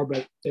anymore,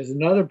 but there's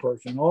another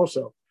person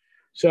also.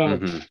 So,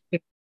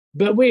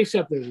 but we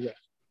accept there's a risk.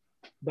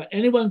 But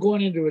anyone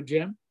going into a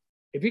gym,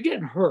 if you're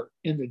getting hurt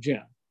in the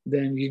gym,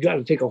 then you got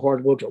to take a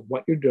hard look at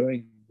what you're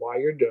doing, why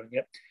you're doing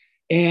it,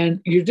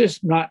 and you're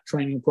just not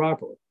training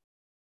properly.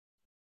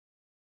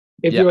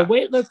 If you're a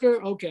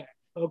weightlifter,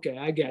 okay,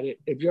 I get it.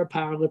 If you're a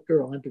power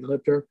lifter, Olympic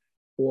lifter,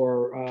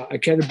 or a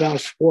kettlebell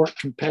sport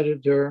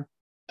competitor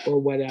or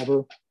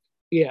whatever,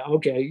 yeah,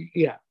 okay,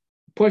 yeah.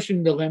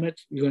 Pushing the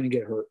limits, you're going to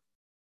get hurt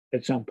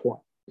at some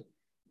point.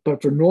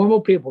 But for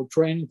normal people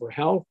training for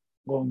health,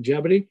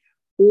 longevity,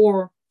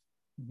 or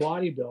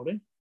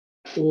bodybuilding,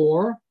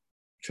 or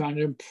trying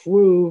to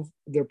improve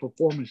their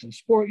performance in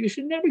sport, you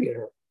should never get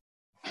hurt.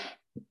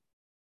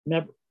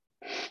 Never.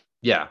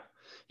 Yeah.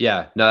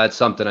 Yeah. No, that's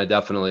something I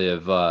definitely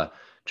have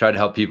tried to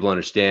help people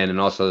understand. And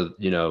also,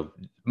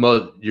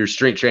 your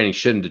strength training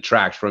shouldn't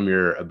detract from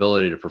your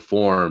ability to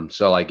perform.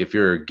 So like if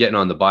you're getting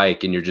on the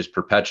bike and you're just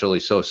perpetually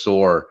so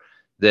sore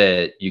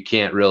that you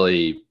can't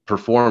really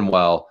perform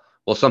well,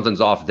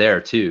 something's off there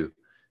too.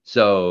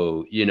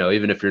 So,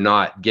 even if you're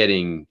not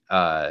getting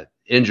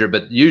injured,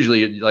 but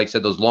usually, like I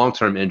said, those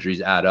long-term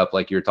injuries add up,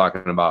 like you were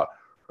talking about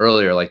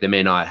earlier. Like they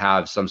may not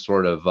have some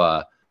sort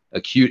of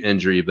acute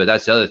injury, but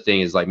that's the other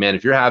thing is like, man,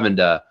 if you're having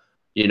to,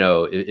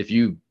 if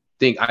you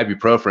think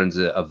ibuprofen is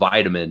a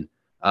vitamin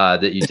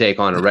that you take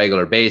on a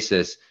regular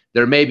basis,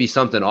 there may be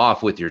something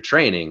off with your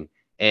training.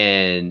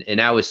 And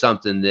that was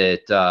something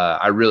that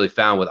I really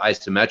found with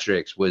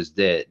isometrics was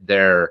that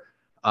they're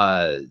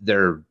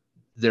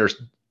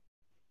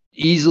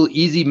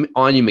easy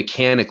on you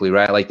mechanically,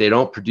 right? Like they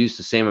don't produce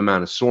the same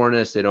amount of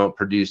soreness. They don't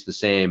produce the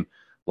same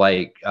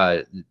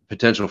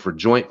potential for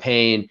joint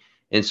pain.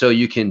 And so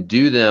you can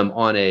do them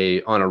on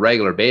a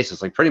regular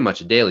basis, like pretty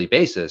much a daily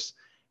basis,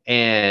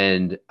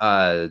 and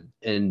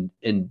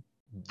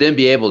then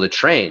be able to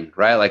train,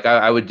 right? Like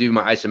I would do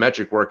my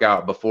isometric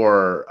workout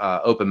before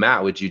open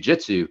mat with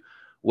jujitsu,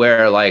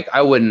 where like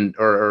I wouldn't,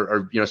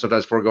 or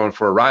sometimes before going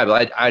for a ride,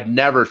 but I'd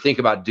never think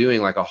about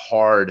doing like a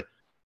hard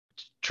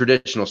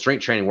traditional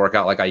strength training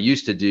workout like I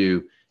used to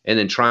do, and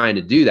then trying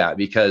to do that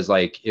because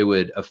like it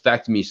would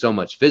affect me so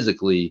much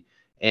physically,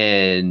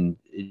 and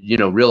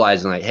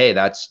realizing like, hey,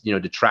 that's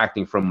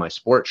detracting from my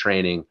sport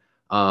training,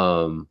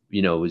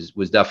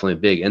 was definitely a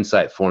big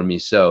insight for me.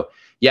 So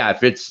yeah,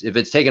 if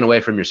it's taken away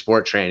from your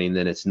sport training,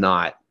 then it's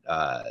not,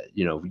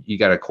 you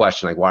got to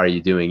question like, why are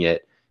you doing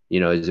it?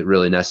 Is it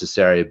really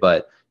necessary?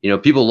 But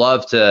people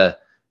love to,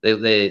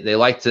 they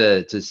like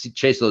to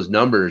chase those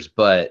numbers,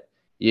 but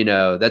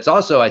that's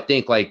also, I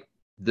think, like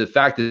the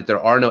fact that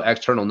there are no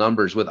external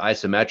numbers with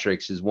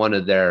isometrics is one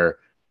of their,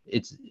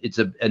 it's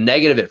a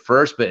negative at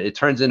first, but it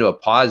turns into a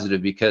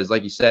positive because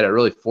like you said, it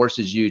really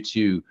forces you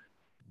to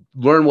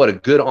learn what a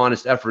good,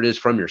 honest effort is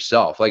from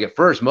yourself. Like at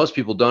first, most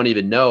people don't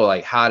even know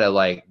like how to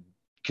like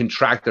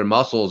contract their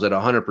muscles at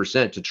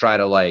 100% to try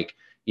to like,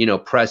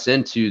 press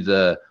into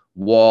the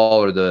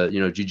wall or the,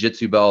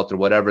 jujitsu belt or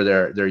whatever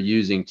they're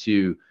using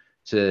to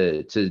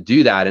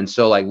do that. And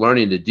so like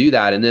learning to do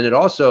that. And then it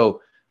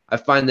also, I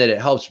find that it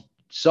helps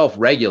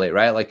self-regulate,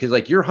 right? Like, cause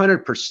like your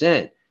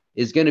 100%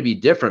 is going to be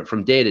different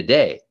from day to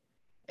day.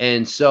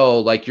 And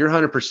so like your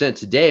 100%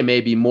 today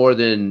may be more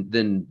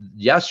than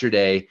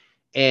yesterday.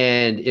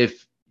 And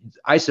if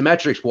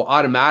isometrics will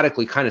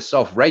automatically kind of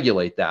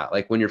self-regulate that,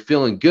 like when you're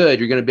feeling good,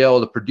 you're going to be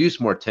able to produce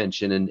more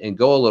tension and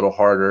go a little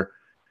harder.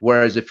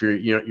 Whereas if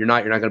you're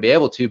not going to be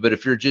able to. But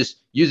if you're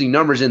just using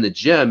numbers in the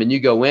gym and you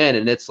go in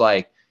and it's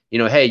like,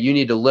 hey, you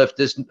need to lift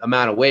this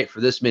amount of weight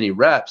for this many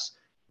reps.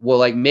 Well,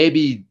 like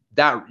maybe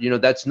that,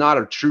 that's not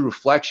a true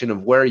reflection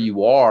of where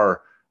you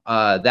are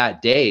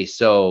that day.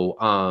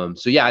 So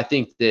yeah, I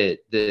think that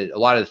a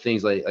lot of the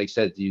things like I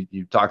said,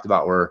 you talked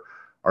about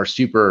are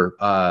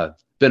super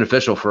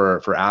beneficial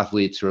for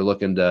athletes who are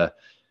looking to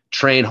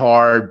train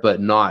hard,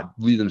 but not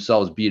leave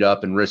themselves beat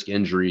up and risk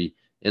injury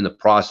in the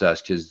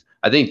process. Cause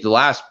I think the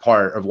last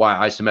part of why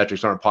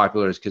isometrics aren't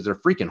popular is because they're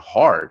freaking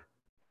hard.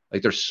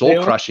 Like they're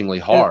soul crushingly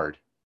hard.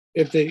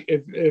 If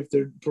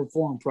they're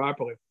performed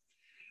properly.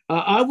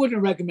 I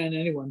wouldn't recommend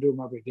anyone do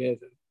them every day.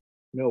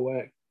 No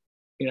way.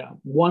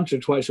 Once or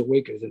twice a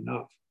week is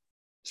enough,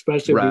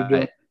 especially if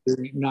you're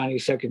doing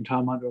 90-second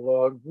time under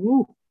load.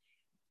 Woo.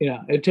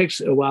 It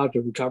takes a while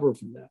to recover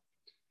from that.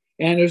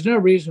 And there's no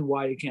reason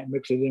why you can't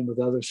mix it in with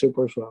other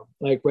super slow.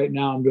 Like right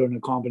now, I'm doing a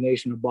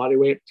combination of body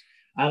weight.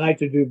 I like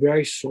to do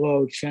very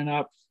slow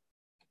chin-ups,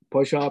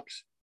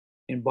 push-ups,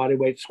 and body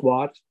weight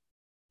squats.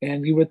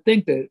 And you would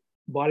think that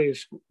body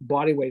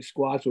weight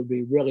squats would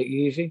be really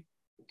easy.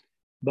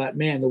 But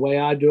man, the way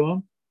I do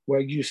them, where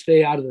you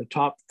stay out of the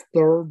top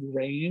third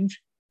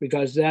range,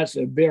 because that's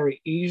a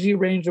very easy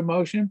range of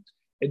motion.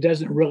 It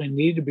doesn't really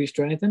need to be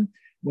strengthened.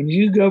 When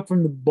you go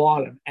from the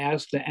bottom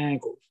as the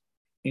ankles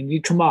and you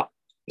come up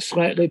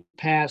slightly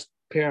past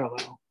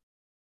parallel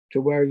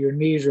to where your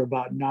knees are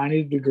about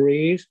 90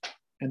 degrees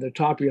and the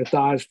top of your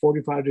thighs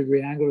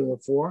 45-degree angle to the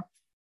floor,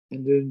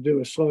 and then do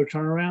a slow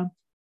turnaround,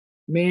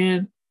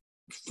 man,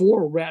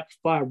 4 reps,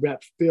 5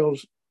 reps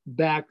feels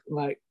back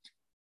like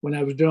when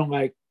I was doing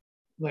like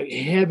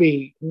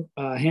heavy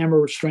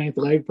hammer strength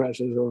leg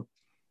presses or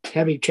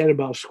heavy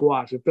kettlebell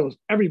squats. It feels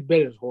every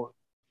bit as hard.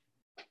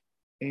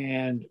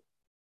 And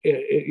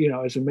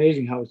it's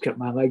amazing how it's kept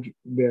my leg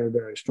very,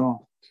 very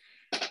strong.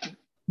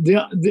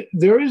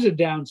 There is a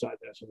downside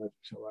to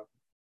athletics,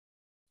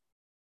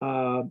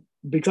 however.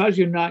 Because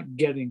you're not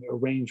getting a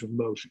range of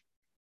motion,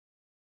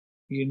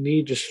 you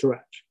need to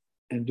stretch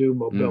and do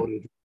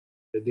mobility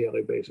on a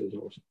daily basis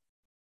also.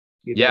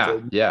 Yeah.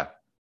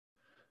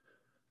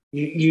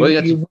 You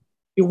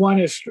want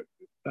to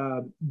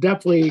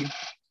definitely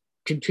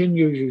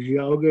continue your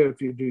yoga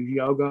if you do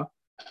yoga,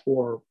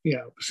 or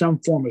some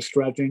form of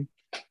stretching,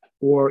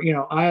 or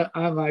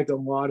I like a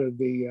lot of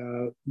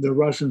the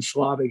Russian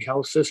Slavic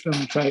health system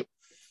type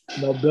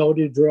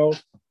mobility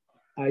drills.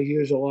 I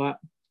use a lot,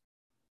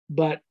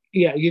 but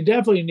yeah, you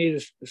definitely need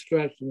to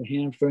stretch the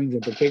hamstrings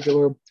in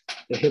particular,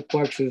 the hip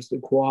flexors, the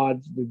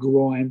quads, the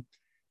groin.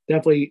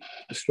 Definitely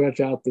stretch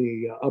out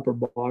the upper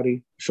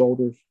body,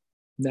 shoulders,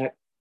 neck,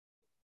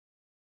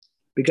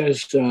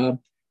 because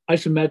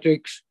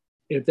isometrics,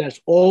 if that's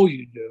all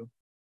you do,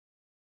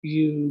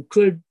 you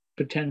could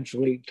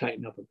potentially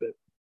tighten up a bit.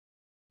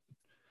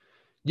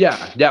 Yeah.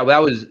 Well,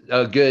 that was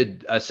a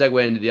good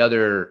segue into the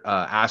other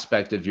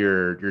aspect of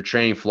your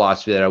training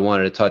philosophy that I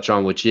wanted to touch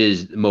on, which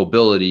is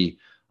mobility.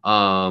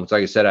 So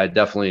like I said, I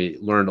definitely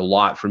learned a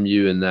lot from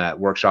you in that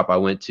workshop I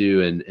went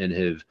to, and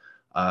have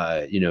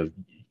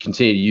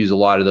continue to use a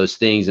lot of those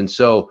things. And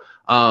so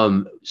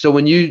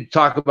when you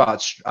talk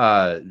about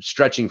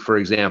stretching, for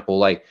example,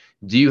 like,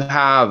 do you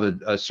have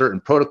a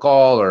certain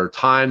protocol or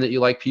time that you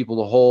like people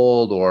to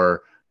hold,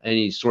 or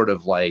any sort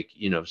of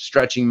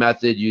stretching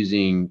method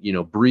using,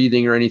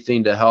 breathing or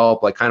anything to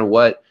help? Like, kind of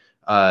what,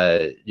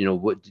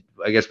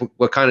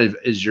 what kind of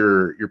is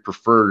your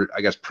preferred,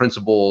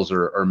 principles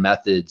or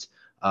methods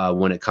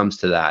when it comes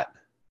to that?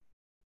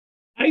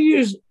 I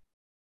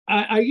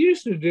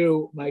used to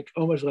do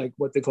almost like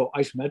what they call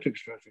isometric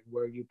stretching,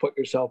 where you put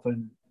yourself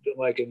in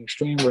like an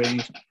extreme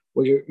range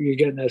where you're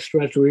getting that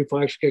stretch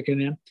reflex kicking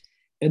in,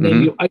 and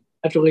then you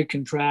isometrically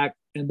contract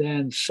and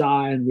then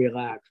sigh and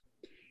relax.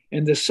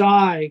 And the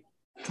sigh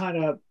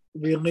kind of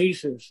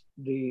releases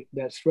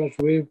that stretch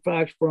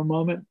reflex for a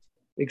moment,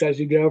 because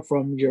you go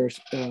from your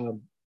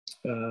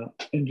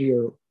into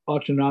your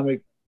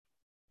autonomic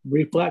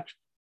reflex,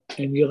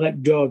 and you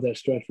let go of that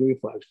stretch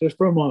reflex just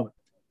for a moment.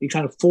 You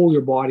kind of fool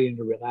your body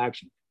into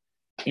relaxing,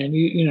 and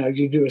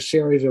you do a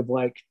series of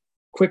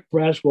quick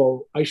breaths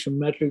while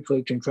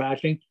isometrically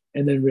contracting,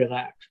 and then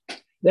relax.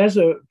 That's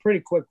a pretty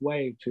quick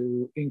way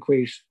to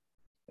increase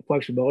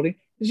flexibility.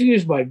 It's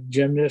used by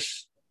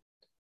gymnasts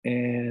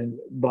and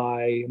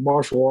by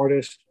martial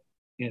artists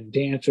and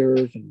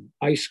dancers and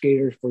ice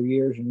skaters for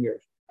years and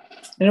years,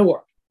 and it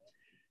works.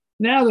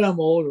 Now that I'm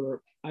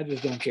older, I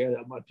just don't care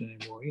that much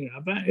anymore.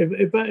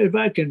 If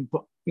I can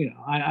put,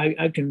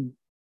 I can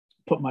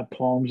put my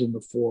palms in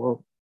the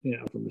floor,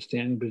 from a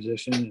standing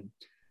position,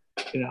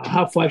 and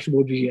how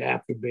flexible do you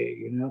have to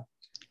be?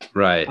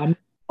 Right. I'm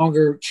no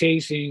longer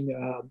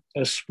chasing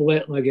a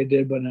split like I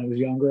did when I was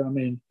younger. I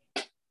mean,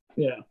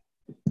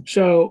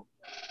 so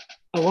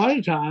a lot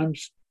of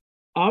times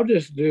I'll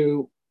just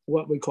do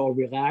what we call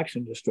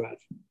relaxing the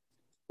stretch.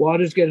 Well, I'll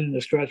just get in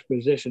a stretch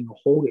position and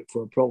hold it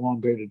for a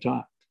prolonged period of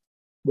time.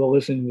 While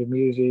listening to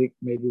music,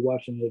 maybe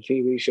watching a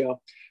TV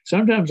show.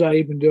 Sometimes I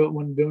even do it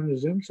when I'm doing a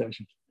Zoom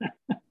session.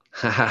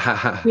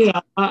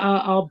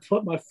 I'll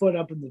put my foot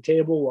up on the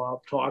table while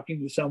I'm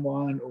talking to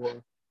someone,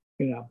 or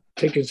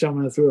taking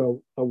someone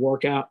through a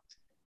workout,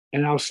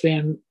 and I'll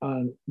stand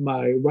on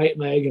my right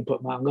leg and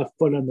put my left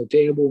foot on the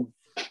table,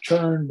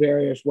 turn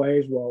various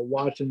ways while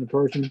watching the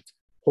person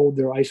hold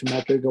their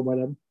isometric or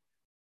whatever.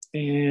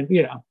 And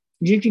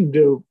you can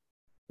do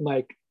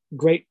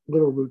great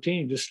little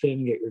routine just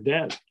standing at your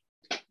desk.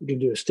 You can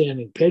do a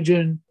standing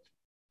pigeon.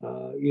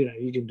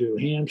 You can do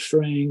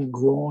hamstring,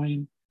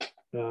 groin.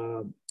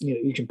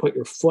 You can put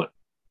your foot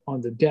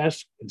on the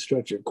desk and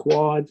stretch your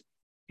quads,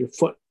 your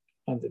foot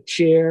on the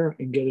chair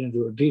and get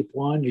into a deep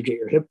lunge. You get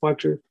your hip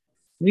flexors.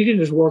 You can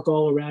just work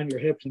all around your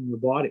hips and your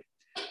body.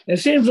 And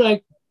it seems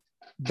like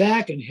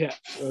back and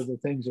hips are the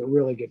things that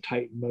really get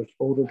tight in most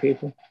older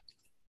people.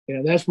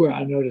 That's where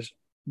I notice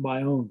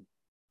my own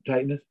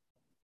tightness.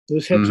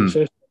 Those hips are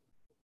so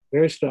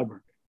very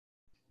stubborn.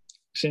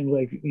 Seems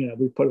like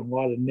we put a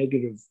lot of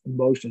negative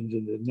emotions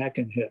in the neck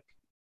and hip.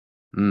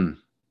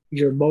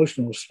 Your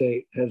emotional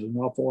state has an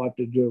awful lot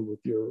to do with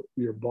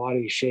your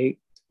body shape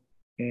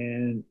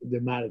and the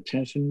amount of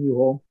tension you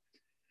hold,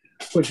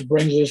 which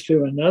brings us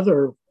to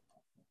another: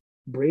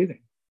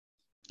 breathing.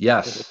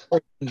 Yes.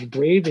 If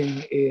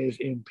breathing is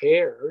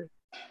impaired,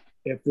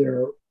 if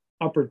they're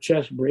upper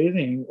chest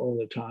breathing all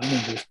the time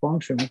and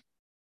dysfunctional,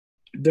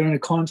 they're in a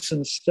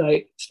constant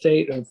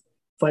state of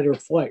fight or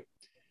flight.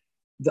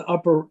 The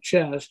upper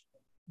chest,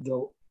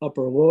 the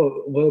upper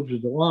lobes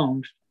of the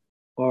lungs,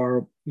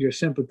 are your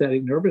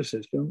sympathetic nervous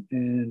system,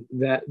 and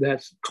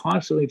that's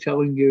constantly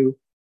telling you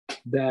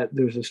that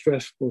there's a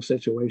stressful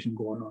situation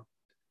going on.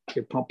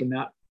 You're pumping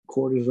out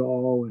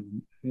cortisol,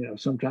 and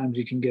sometimes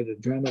you can get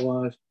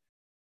adrenalized,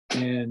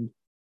 and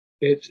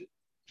it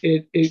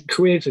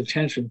creates a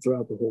tension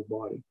throughout the whole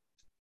body.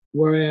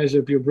 Whereas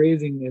if you're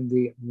breathing in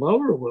the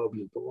lower lobes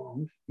of the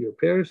lungs, your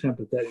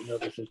parasympathetic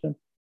nervous system,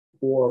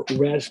 or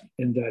rest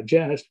and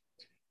digest,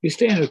 you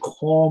stay in a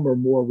calmer,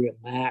 more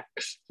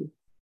relaxed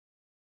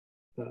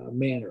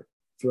manner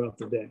throughout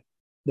the day.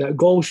 That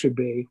goal should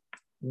be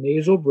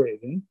nasal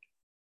breathing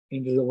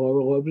into the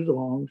lower lobes of the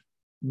lungs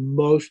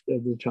most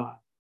of the time.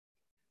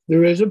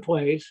 There is a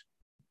place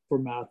for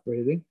mouth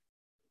breathing,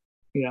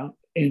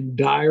 in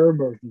dire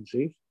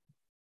emergencies,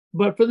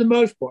 but for the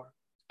most part,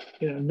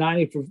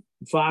 95% of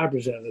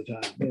the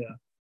time,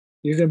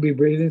 you're going to be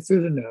breathing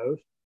through the nose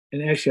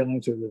and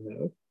exhaling through the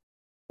nose,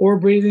 or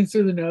breathing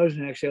through the nose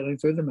and exhaling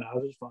through the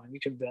mouth is fine. You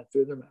can vent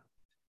through the mouth.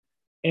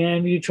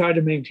 And you try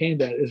to maintain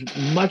that as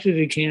much as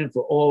you can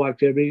for all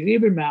activities,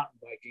 even mountain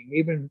biking,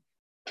 even,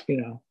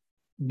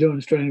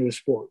 doing strenuous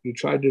sport. You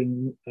try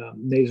to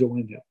nasal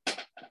inhale.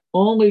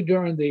 Only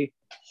during the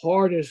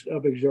hardest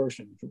of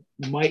exertions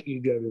might you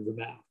go to the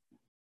mouth.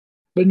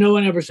 But no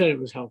one ever said it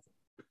was healthy.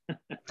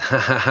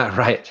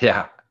 Right.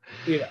 Yeah.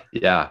 Yeah.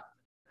 Yeah.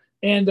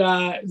 And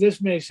this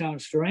may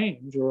sound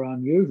strange or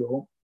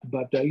unusual,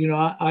 but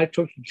I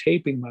took to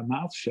taping my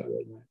mouth shut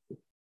at night.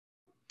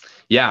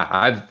 Yeah,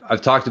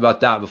 I've talked about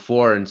that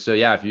before, and so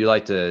yeah, if you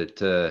like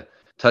to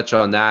touch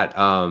on that,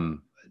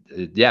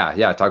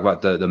 talk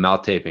about the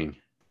mouth taping.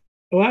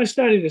 Well, I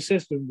studied a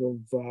system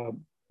of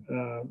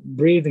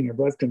breathing and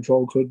breath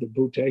control called the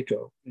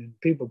Buteyko, and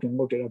people can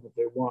look it up if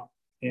they want.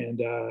 And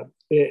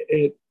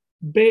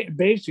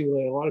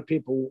basically, a lot of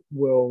people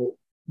will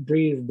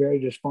breathe very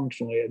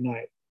dysfunctionally at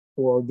night,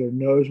 or their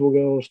nose will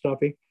get a little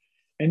stuffy.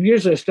 And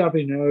usually a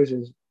stuffy nose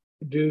is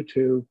due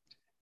to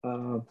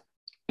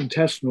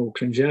intestinal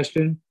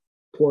congestion,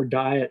 poor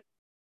diet.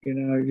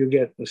 You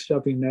get a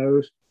stuffy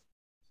nose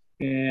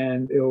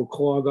and it'll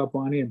clog up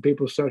on you and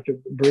people start to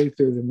breathe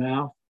through the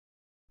mouth.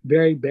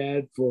 Very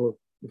bad for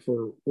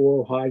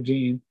oral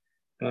hygiene,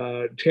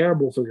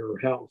 terrible for your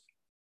health.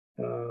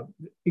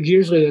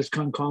 Usually that's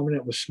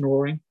concomitant with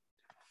snoring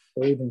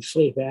or even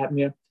sleep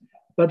apnea.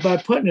 But by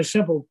putting a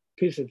simple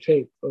piece of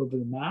tape over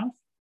the mouth,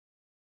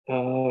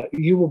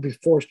 you will be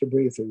forced to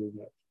breathe through the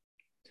nose.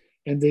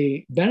 And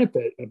the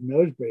benefit of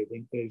nose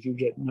breathing is you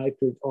get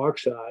nitric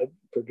oxide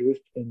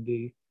produced in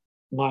the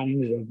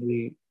linings of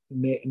the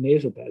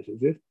nasal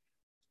passages,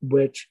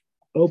 which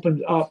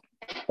opens up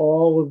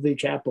all of the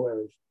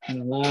capillaries and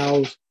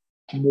allows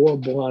more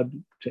blood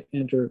to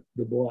enter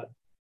the blood.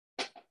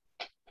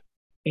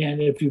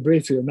 And if you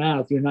breathe through your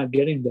mouth, you're not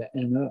getting the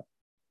NO,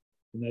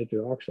 the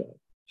nitric oxide.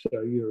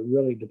 So you're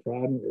really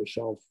depriving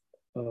yourself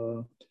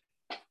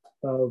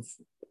of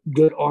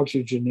good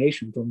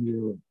oxygenation from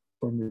your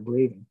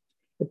breathing.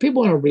 If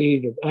people want to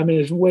read,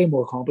 it's way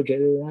more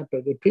complicated than that,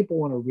 but if people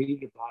want to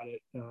read about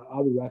it, I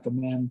would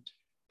recommend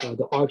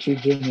The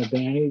Oxygen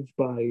Advantage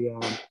by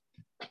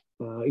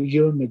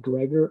Ewan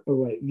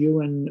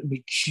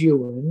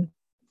McEwen.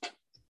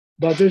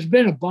 But there's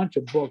been a bunch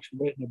of books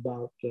written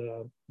about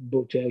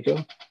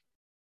Buteyko.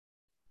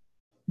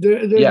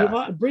 There's a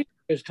lot. Breathing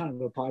is kind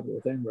of a popular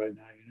thing right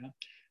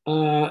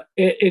now,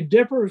 it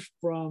differs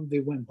from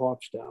the Wim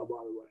Hof style, by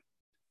the way.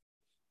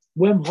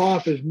 Wim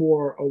Hof is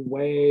more a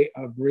way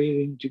of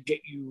breathing to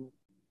get you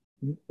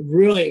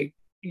really,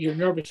 your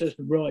nervous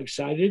system really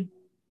excited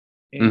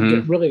and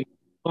get really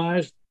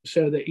exercised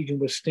so that you can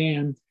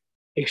withstand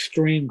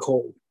extreme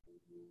cold.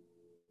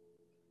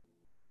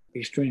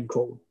 Extreme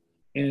cold.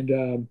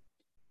 And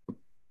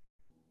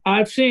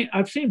I've seen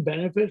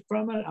benefits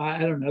from it. I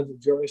don't know, the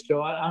jury's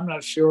still out. I'm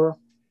not sure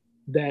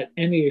that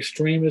any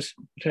extremist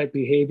type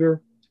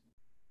behavior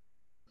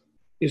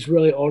is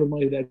really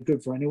ultimately that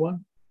good for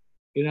anyone.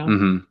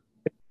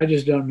 I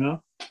just don't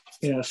know.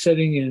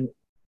 Sitting in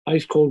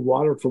ice cold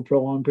water for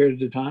prolonged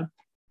periods of time,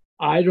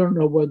 I don't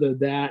know whether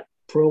that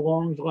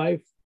prolongs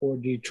life or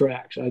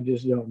detracts. I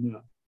just don't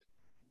know.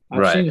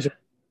 I've seen some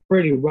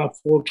pretty rough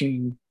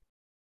looking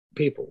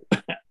people.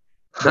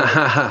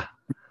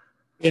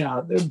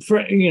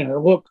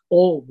 Look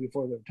old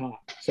before their time.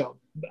 So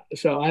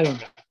I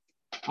don't know.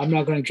 I'm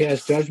not going to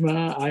cast judgment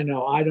on it. I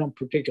know I don't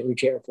particularly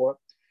care for it,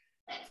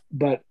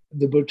 but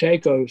the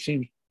Buteyko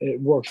it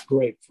works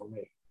great for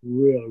me.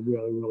 Really,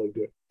 really, really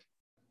good.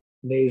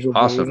 Nasal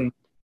breathing.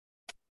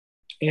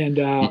 And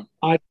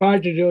I try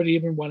to do it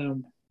even when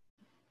I'm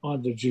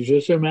on the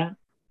jiu-jitsu mat.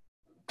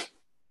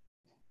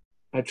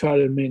 I try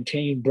to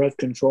maintain breath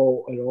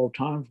control at all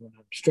times when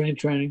I'm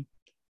strength training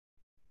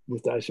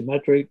with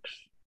isometrics.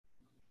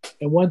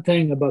 And one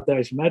thing about the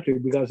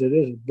isometric, because it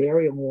is a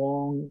very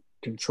long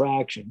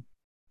contraction,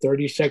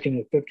 30 seconds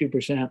at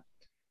 50%,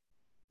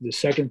 the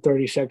second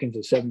 30 seconds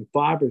at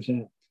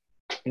 75%,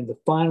 and the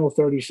final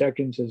 30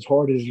 seconds as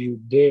hard as you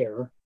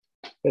dare,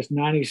 that's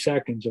 90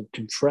 seconds of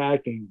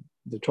contracting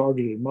the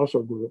targeted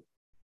muscle group.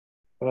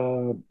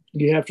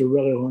 You have to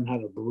really learn how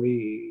to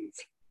breathe,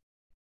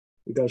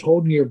 because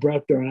holding your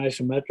breath during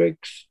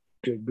isometrics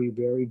could be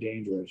very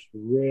dangerous,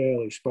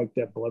 really spike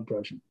that blood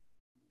pressure.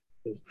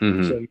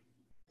 So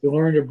you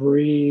learn to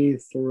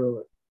breathe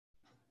through it.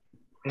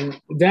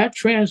 And that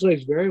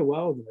translates very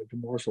well to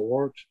martial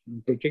arts,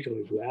 and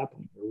particularly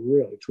grappling. It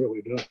really,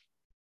 truly does.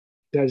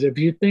 Because if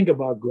you think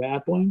about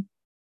grappling,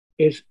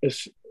 it's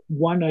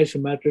one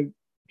isometric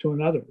to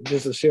another,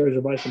 just a series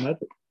of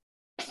isometrics.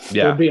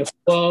 There'll be a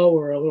flow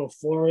or a little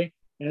flurry,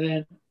 and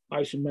then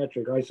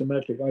isometric,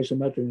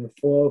 and a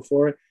flow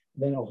for it,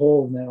 then a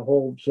hold, and then a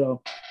hold.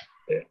 So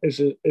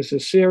it's a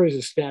series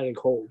of static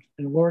holds,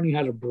 and learning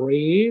how to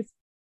breathe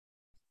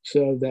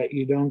so that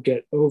you don't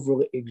get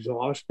overly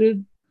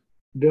exhausted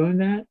doing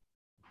that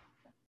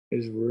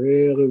is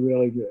really,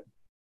 really good.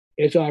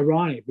 It's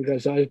ironic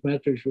because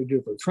isometrics we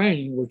do for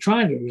training, we're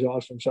trying to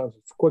exhaust themselves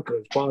as quickly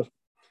as possible.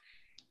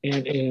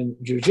 And in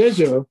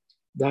jiu-jitsu,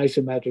 the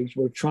isometrics,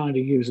 we're trying to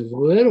use as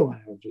little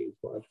energy as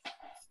possible.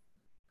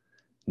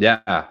 Yeah,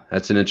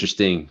 that's an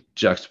interesting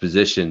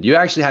juxtaposition. You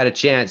actually had a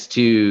chance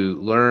to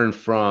learn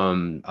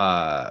from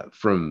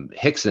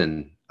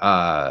Rickson,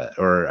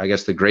 or I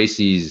guess the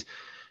Gracies,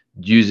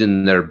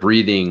 using their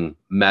breathing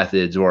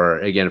methods, or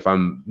again, if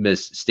I'm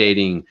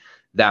misstating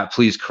that,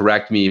 please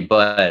correct me.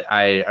 But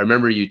I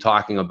remember you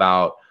talking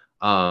about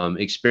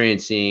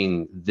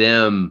experiencing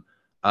them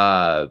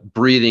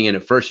breathing, and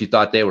at first you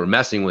thought they were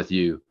messing with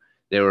you.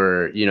 They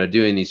were,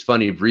 doing these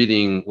funny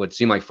breathing, what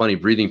seemed like funny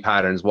breathing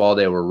patterns while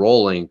they were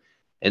rolling.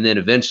 And then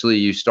eventually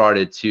you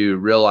started to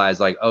realize,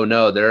 like, oh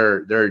no,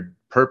 they're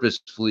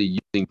purposefully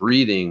using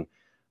breathing,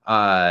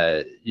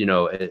 to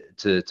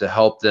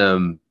help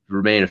them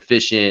remain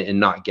efficient and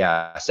not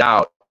gas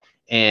out.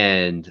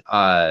 And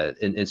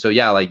so,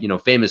 yeah, like,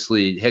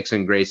 famously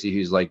Rickson Gracie,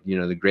 who's like,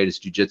 the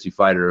greatest jiu-jitsu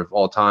fighter of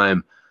all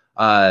time,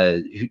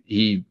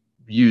 he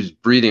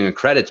used breathing and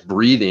credits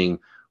breathing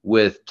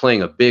with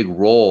playing a big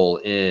role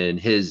in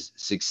his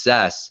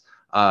success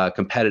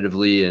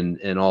competitively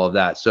and all of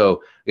that.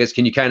 So I guess,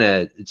 can you kind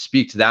of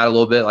speak to that a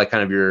little bit, like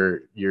kind of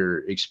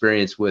your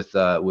experience with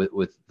the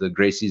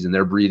Gracies and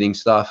their breathing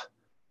stuff?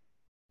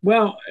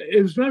 Well,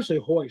 it was mostly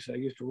Royce I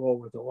used to roll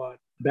with a lot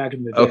back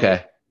in the day.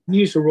 Okay. He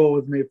used to roll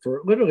with me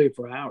for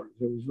hours.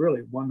 It was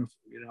really wonderful.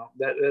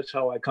 That's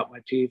how I cut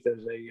my teeth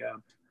as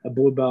a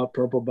blue belt,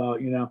 purple belt.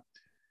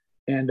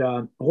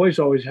 And Royce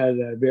always had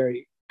a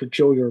very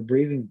peculiar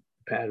breathing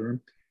pattern.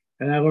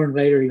 And I learned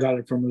later he got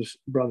it from his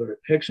brother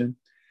Rickson.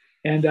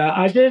 And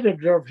I did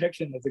observe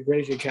Rickson at the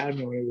Gracie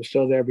Academy when he was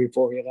still there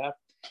before he left,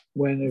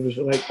 when it was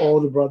like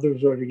all the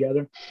brothers were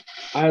together.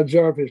 I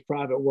observed his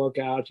private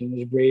workouts and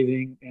his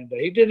breathing. And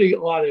he did a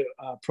lot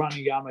of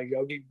pranayama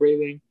yogic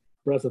breathing,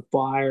 breath of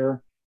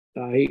fire.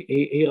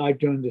 He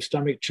liked doing the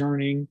stomach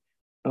churning,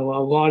 a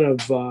lot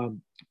of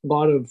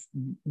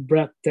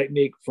breath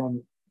technique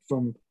from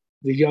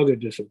the yoga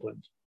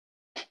disciplines.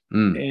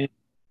 And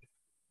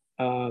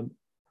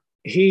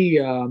he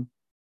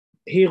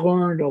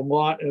learned a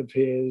lot of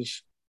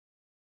his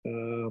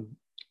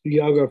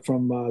yoga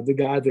from the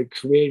guy that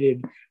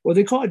created, well,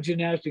 they call it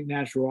gymnastic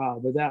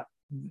natural, but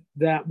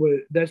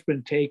that's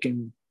been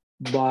taken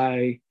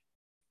by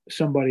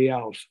somebody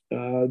else.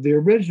 The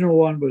original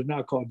one was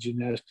not called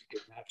gymnastic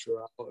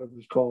natural; it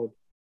was called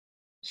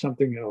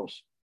something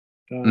else.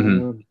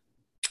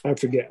 I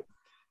forget,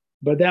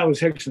 but that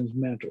was Rickson's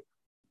mentor.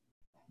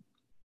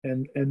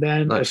 And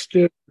then nice. A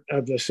student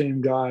of the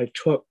same guy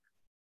took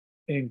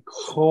and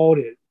called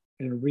it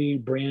and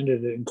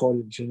rebranded it and called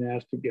it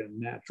gymnastic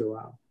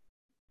natural.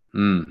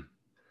 And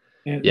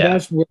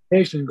that's where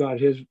Rickson got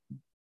his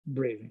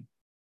breathing.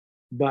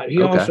 But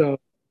he also,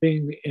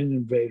 being the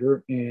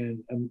innovator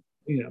and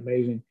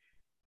amazing,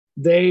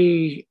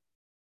 they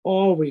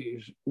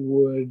always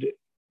would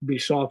be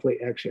softly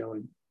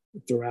exhaling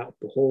throughout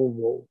the whole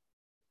roll,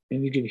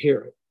 and you could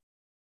hear it,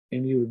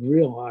 and you would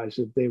realize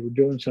that they were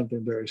doing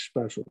something very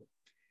special.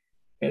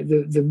 And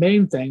the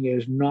main thing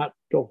is not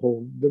to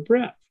hold the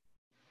breath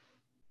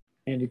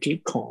and to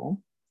keep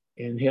calm,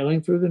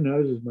 inhaling through the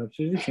nose as much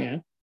as you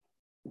can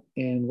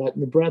and letting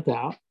the breath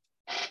out.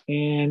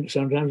 And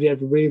sometimes you have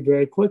to breathe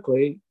very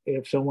quickly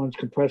if someone's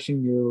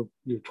compressing your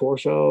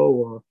torso,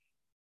 or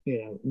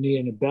knee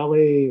in the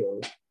belly,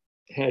 or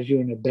has you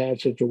in a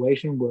bad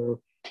situation where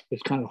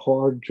it's kind of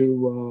hard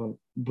to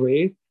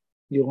breathe.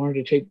 You learn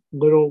to take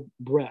little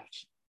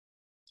breaths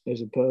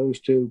as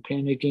opposed to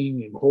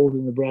panicking and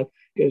holding the breath,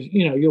 because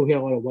you'll hear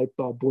a lot of white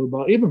belt, blue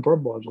belt, even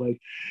purple belts like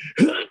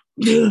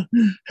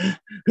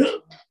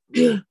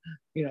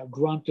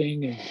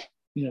grunting, and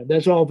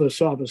that's all the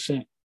soft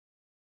sink,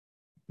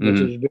 which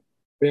is very,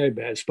 very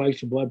bad.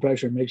 Spikes your blood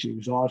pressure, makes you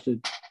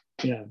exhausted.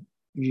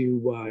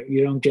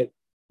 You don't get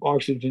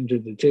oxygen to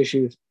the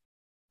tissues.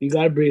 You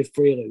got to breathe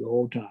freely the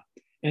whole time,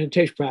 and it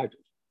takes practice.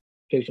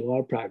 It takes a lot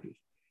of practice,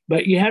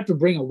 but you have to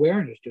bring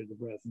awareness to the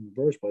breath in the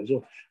first place.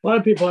 So a lot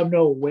of people have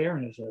no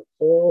awareness at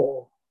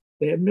all.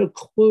 They have no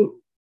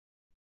clue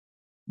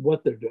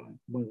what they're doing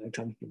when it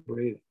comes to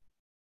breathing.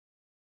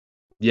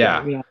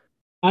 Yeah. So,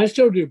 I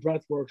still do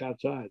breath work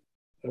outside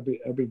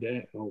every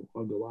day.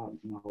 I'll go out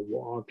and I'll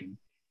walk, and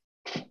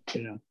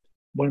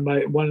one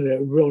of the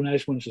real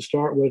nice ones to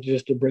start with,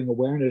 just to bring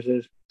awareness,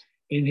 is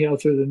inhale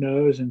through the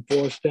nose in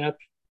 4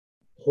 steps,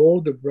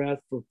 hold the breath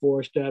for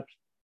 4 steps,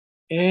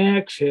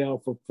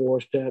 exhale for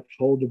 4 steps,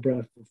 hold the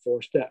breath for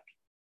 4 steps.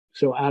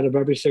 So out of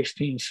every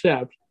 16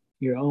 steps,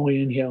 you're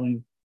only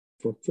inhaling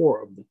for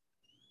 4 of them.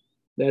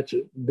 That's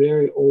a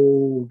very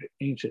old,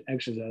 ancient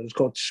exercise. It's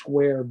called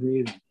square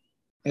breathing.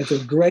 It's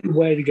a great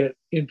way to get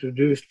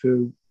introduced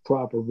to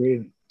proper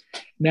breathing.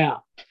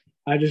 Now,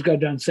 I just got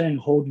done saying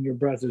holding your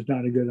breath is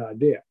not a good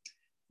idea.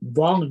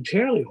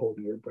 Voluntarily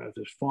holding your breath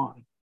is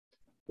fine.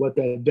 What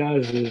that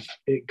does is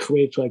it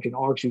creates like an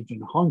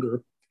oxygen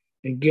hunger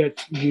and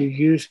gets you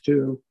used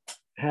to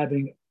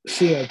having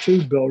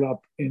CO2 build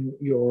up in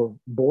your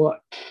blood,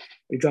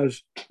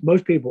 because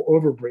most people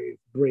overbreathe,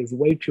 breathe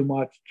way too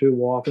much too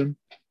often.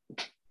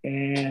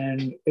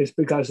 And it's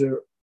because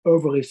they're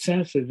overly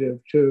sensitive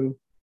to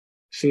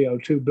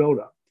CO2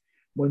 buildup.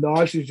 When the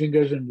oxygen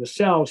goes into the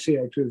cell,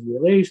 CO2 is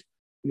released.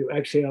 You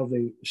exhale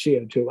the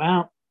CO2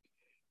 out.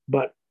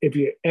 But if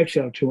you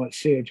exhale too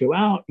much CO2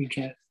 out, you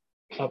can't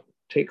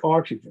uptake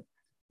oxygen.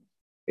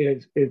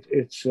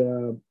 It's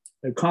a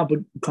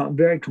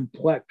very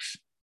complex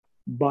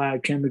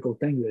biochemical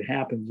thing that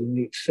happens in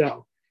each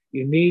cell.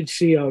 You need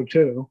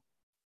CO2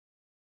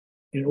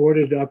 in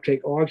order to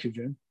uptake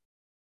oxygen,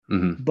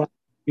 but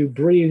you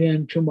breathe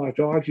in too much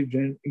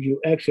oxygen, you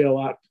exhale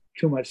out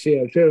too much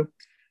CO2.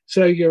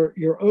 So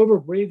you're over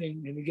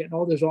breathing and you're getting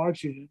all this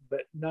oxygen,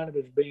 but none of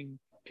it's being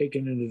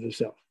taken into the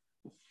cell.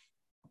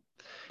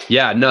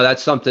 Yeah, no,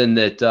 that's something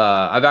that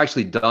I've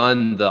actually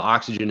done the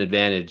Oxygen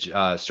Advantage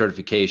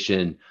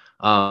certification.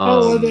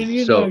 Well, then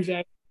you know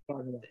exactly what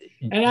I'm talking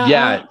about. And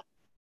yeah,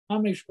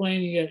 I'm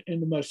explaining it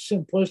in the most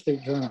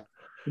simplistic term.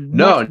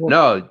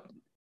 No.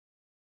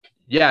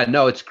 Yeah,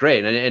 no, it's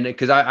great. And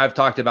because I've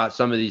talked about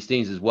some of these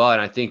things as well. And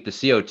I think the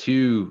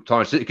CO2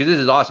 tolerance, because this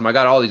is awesome. I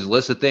got all these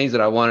lists of things that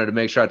I wanted to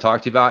make sure I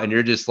talked to you about. And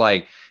you're just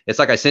like, it's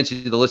like I sent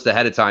you the list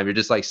ahead of time. You're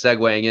just like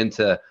segueing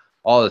into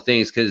all the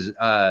things because,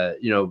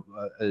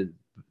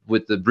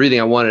 with the breathing,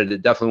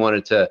 definitely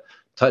wanted to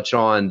touch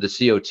on the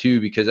CO2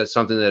 because that's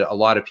something that a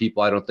lot of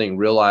people I don't think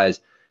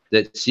realize,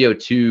 that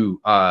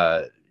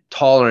CO2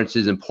 tolerance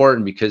is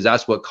important because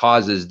that's what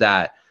causes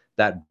that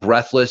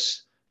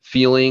breathless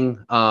feeling,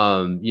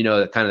 kind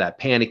of that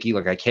panicky,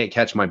 like I can't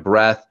catch my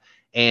breath.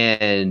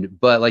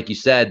 But like you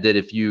said, that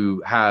if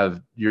you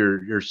have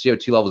your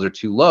CO2 levels are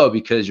too low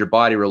because your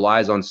body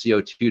relies on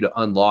CO2 to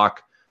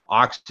unlock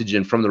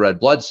oxygen from the red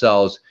blood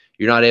cells,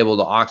 you're not able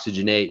to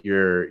oxygenate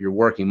your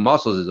working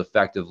muscles as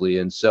effectively.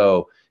 And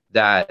so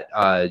that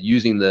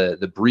using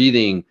the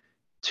breathing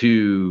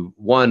to,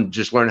 one,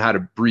 just learn how to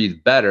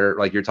breathe better,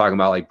 like you're talking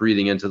about, like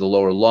breathing into the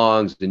lower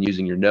lungs and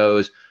using your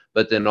nose,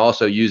 but then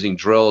also using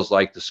drills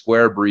like the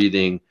square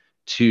breathing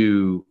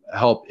to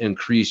help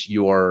increase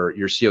your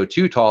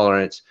CO2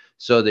 tolerance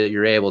so that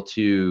you're able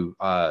to,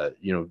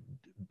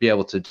 be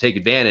able to take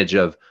advantage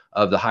of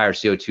the higher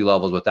CO2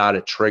 levels without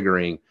it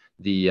triggering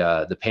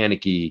the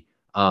panicky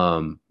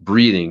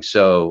breathing.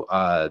 So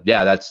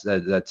that's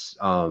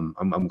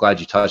I'm glad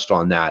you touched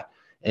on that.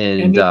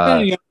 And there's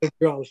many other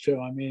drills too.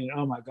 I mean,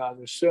 oh my God,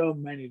 there's so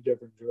many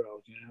different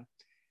drills,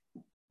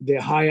 the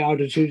high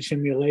altitude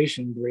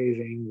simulation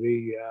breathing,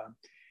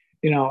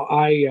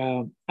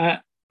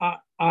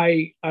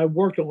 I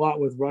worked a lot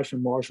with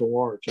Russian martial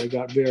arts. I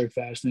got very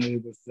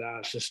fascinated with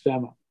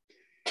Systema.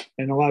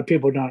 And a lot of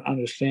people don't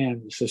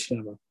understand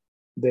Systema.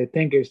 They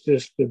think it's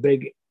just the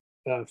big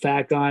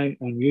fat guy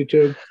on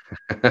YouTube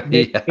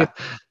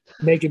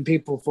making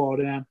people fall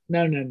down.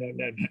 No.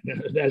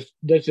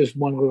 That's just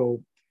one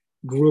little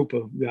group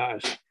of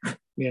guys,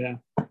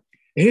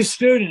 His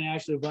student,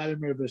 actually,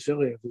 Vladimir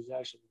Vasiliev, is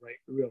actually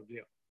the real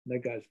deal. That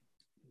guy's,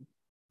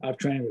 I've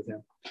trained with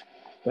him.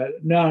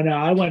 But no,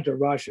 I went to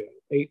Russia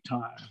 8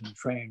 times and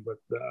trained with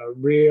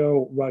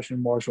real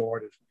Russian martial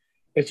artists.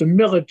 It's a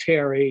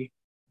military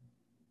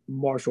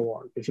martial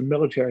art. It's a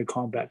military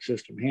combat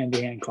system,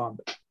 hand-to-hand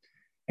combat.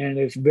 And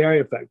it's very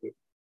effective.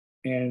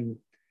 And,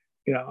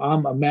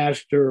 I'm a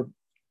master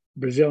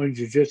Brazilian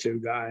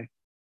jiu-jitsu guy.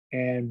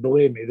 And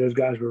believe me, those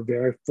guys were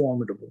very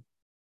formidable.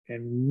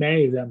 And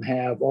many of them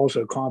have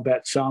also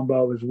combat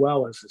sambo as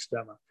well as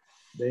Systema.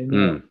 They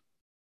know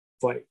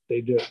fight.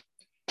 They do.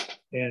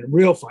 And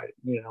real fight,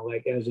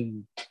 like as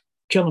in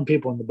killing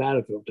people in the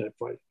battlefield type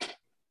fight.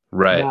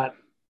 Right. Not,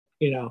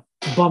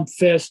 bump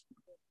fist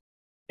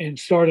and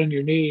start on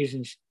your knees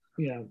and,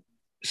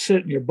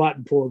 sit in your butt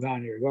and pull a gun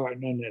in your guard.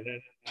 No.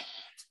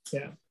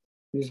 Yeah.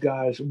 These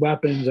guys,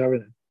 weapons,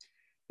 everything.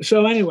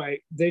 So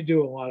anyway, they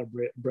do a lot of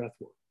breath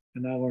work.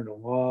 And I learned a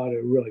lot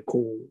of really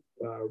cool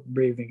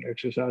breathing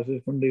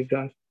exercises from these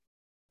guys.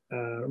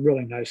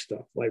 Really nice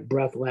stuff, like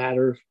breath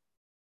ladders,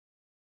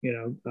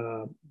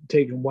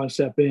 taking one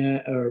step in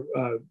or,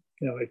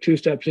 like 2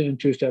 steps in,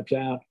 2 steps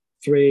out,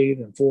 3,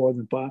 then 4,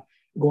 then 5,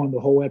 going the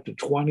whole way up to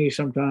 20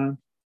 sometimes,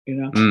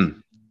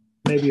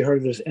 Maybe you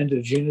heard this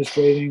endogenous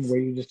breathing where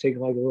you just take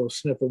like a little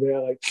sniff of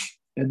air,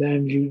 and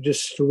then you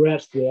just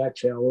stretch the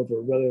exhale over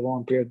a really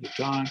long period of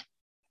time.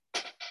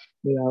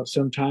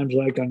 Sometimes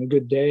like on a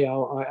good day,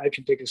 I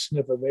can take a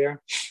sniff of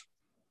air.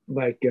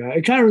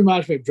 It kind of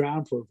reminds me of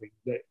drown proofing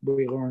that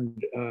we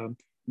learned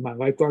my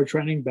lifeguard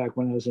training back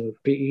when I was a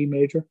PE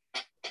major,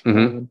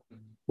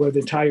 where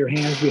they tie your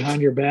hands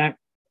behind your back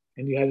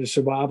and you had a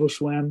survival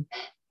swim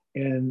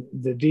in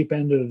the deep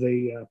end of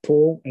the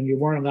pool, and you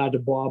weren't allowed to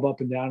bob up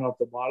and down off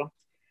the bottom.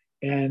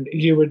 And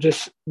you would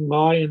just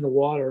lie in the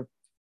water,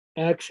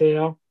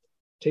 exhale,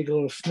 take a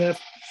little sniff,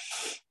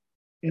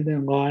 and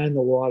then lie in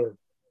the water.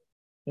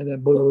 and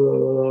then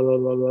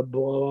blow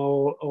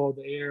all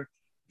the air,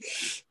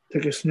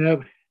 take a sniff.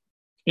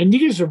 And you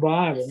can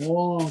survive a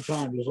long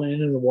time just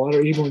laying in the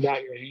water, even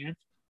without your hands,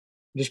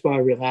 just by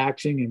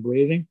relaxing and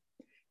breathing.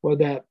 Well,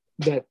 that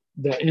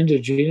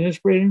endogenous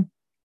breathing,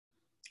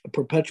 a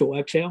perpetual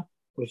exhale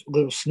with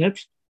little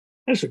snips,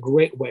 that's a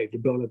great way to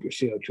build up your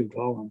CO2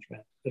 tolerance, man.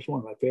 That's one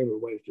of my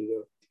favorite ways to do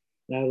it.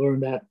 And I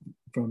learned that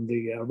from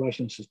the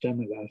Russian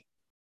systemic guys.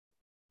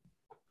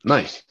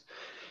 Nice.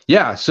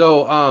 Yeah.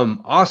 So,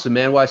 awesome,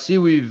 man. Well, I see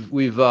we've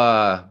been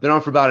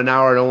on for about an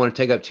hour. I don't want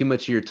to take up too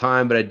much of your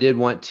time, but I did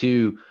want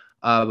to,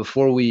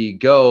 before we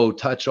go,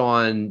 touch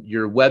on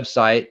your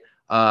website,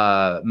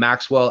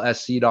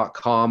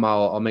 maxwellsc.com.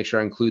 I'll make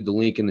sure I include the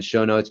link in the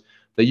show notes,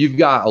 but you've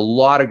got a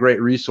lot of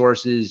great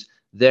resources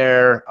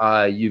there.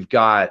 You've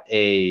got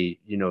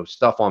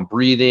stuff on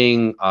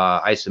breathing,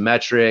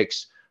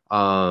 isometrics,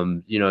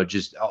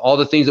 just all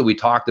the things that we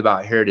talked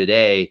about here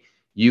today.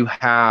 You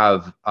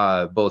have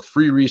both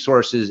free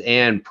resources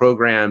and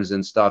programs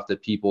and stuff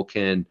that people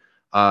can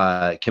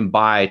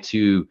buy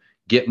to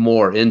get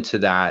more into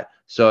that.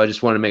 So I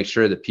just want to make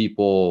sure that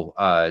people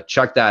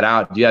check that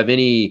out. Do you have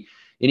anything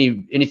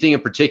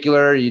in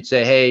particular you'd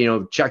say, hey,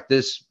 check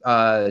this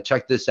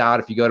out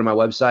if you go to my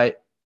website?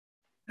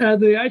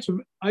 The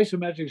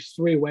isometrics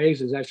 3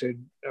 ways is actually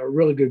a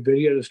really good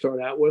video to start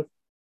out with.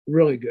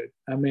 Really good.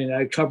 I mean,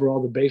 I cover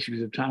all the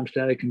basics of time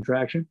static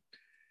contraction.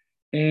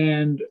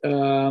 And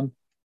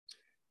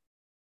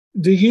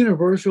the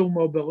universal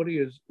mobility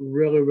is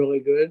really, really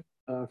good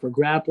for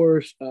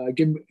grapplers.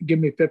 Give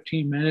me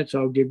 15 minutes.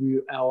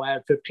 I'll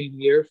add 15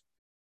 years.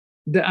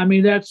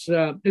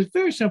 It's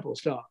very simple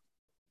stuff.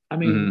 I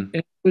mean,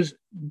 It was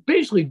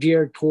basically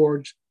geared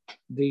towards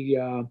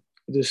the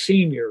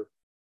senior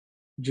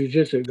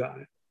jiu-jitsu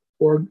guy,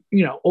 or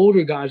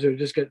older guys that are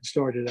just getting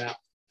started out.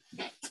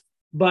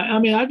 But I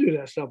mean, I do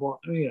that stuff.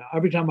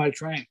 Every time I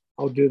train,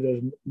 I'll do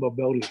those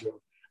mobility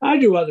drills. I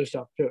do other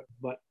stuff too,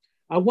 but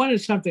I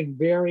wanted something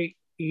very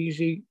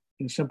easy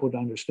and simple to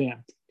understand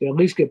to at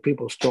least get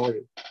people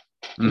started,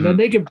 and then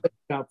they can break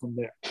it out from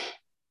there.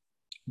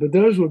 But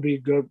those would be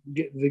good.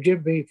 They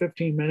give me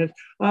 15 minutes.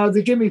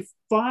 They give me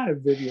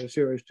 5 video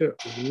series too.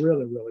 It's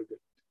really, really good.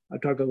 I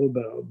talk a little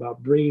bit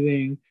about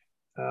breathing,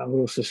 a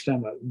little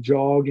systemic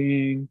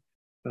jogging.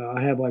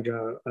 I have like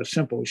a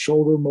simple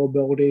shoulder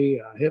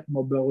mobility, hip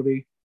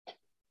mobility.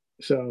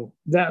 So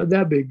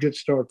that'd be a good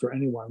start for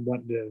anyone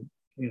wanting to,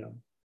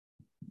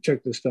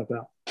 check this stuff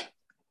out.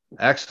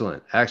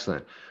 Excellent.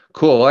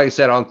 Cool. Like I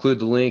said, I'll include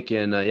the link,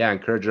 and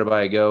encourage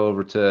everybody to go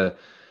over to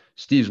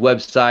Steve's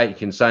website. You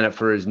can sign up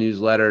for his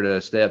newsletter to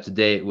stay up to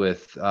date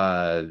with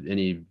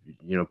any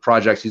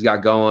projects he's got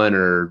going,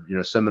 or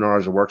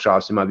seminars or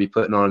workshops he might be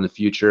putting on in the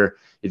future.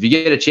 If you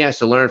get a chance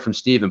to learn from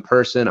Steve in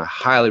person, I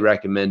highly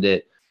recommend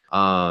it.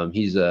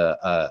 He's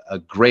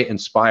a great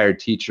inspired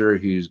teacher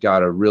who's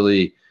got a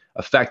really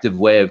effective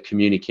way of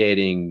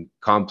communicating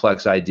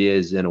complex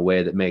ideas in a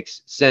way that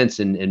makes sense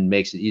and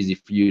makes it easy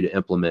for you to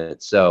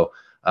implement. So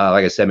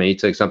like I said, man, he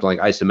took something like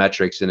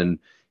isometrics and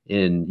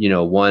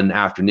in one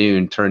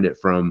afternoon turned it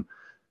from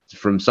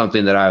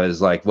something that I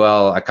was like,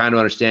 well, I kind of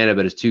understand it,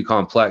 but it's too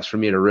complex for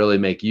me to really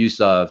make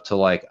use of, to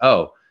like,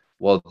 oh,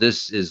 well,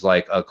 this is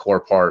like a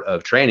core part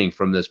of training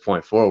from this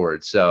point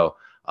forward. So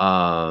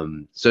I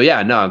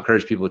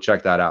encourage people to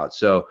check that out.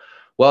 So,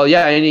 well,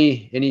 yeah,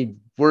 any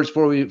words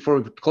before we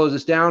close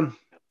this down?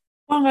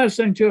 One last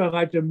thing too, I'd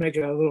like to make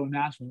a little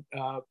announcement.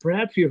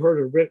 Perhaps you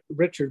heard of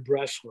Richard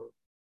Bressler,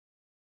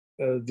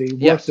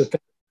 Yes.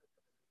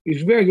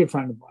 He's a very good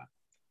friend of mine.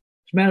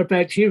 As a matter of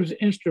fact, he was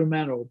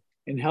instrumental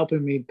in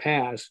helping me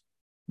pass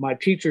my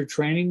teacher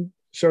training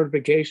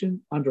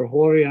certification under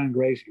Florian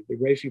Gracie. The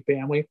Gracie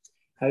family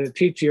had a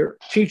teacher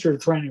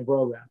training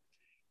program,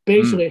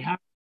 basically how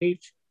to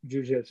teach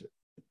jiu-jitsu.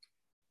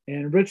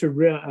 And Richard,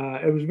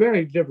 it was a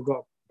very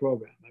difficult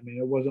program. I mean,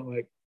 it wasn't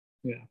like,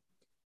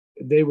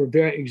 they were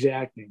very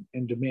exacting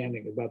and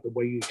demanding about the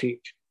way you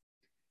teach.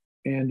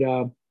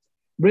 And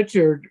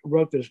Richard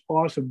wrote this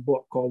awesome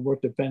book called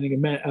Worth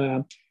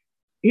Defending.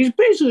 He's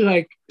basically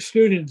like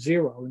student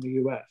zero in the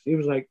US. He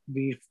was like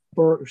the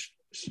first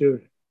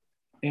student.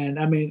 And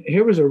I mean,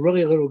 here was a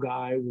really little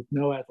guy with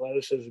no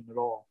athleticism at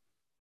all,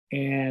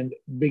 and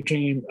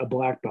became a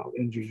black belt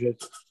in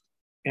jiu-jitsu.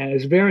 And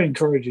it's very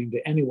encouraging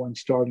to anyone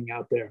starting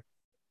out there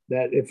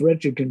that if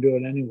Richard can do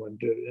it, anyone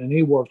do it. And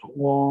he worked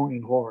long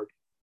and hard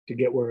to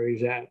get where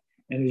he's at.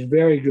 And he's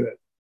very good.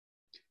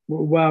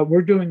 Well,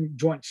 we're doing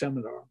joint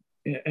seminar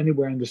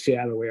anywhere in the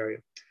Seattle area.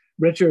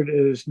 Richard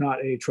is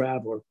not a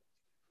traveler,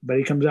 but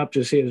he comes up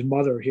to see his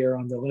mother here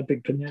on the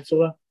Olympic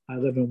Peninsula. I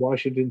live in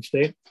Washington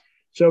State.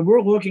 So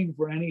we're looking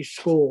for any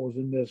schools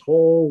in this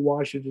whole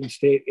Washington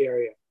State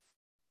area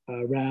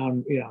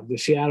around, the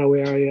Seattle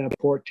area,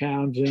 Port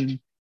Townsend,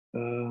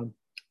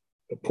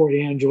 Port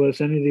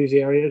Angeles, any of these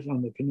areas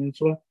on the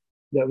peninsula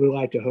that would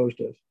like to host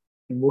us.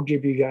 And we'll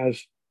give you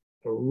guys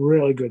a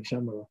really good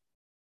seminar.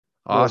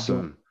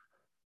 Awesome.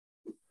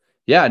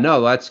 Yeah,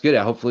 no, that's good.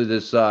 Hopefully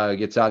this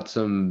gets out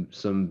some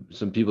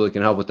people that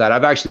can help with that.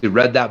 I've actually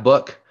read that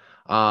book.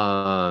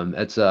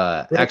 It's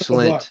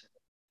excellent.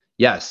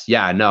 Yes.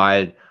 Yeah, no,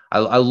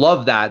 I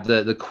love that.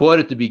 The quote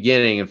at the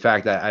beginning. In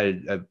fact, I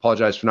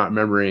apologize for not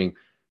remembering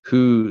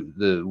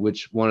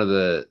which one of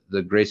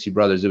the Gracie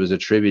brothers it was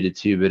attributed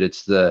to, but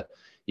it's there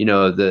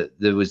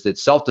was that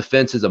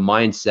self-defense is a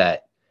mindset,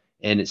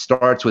 and it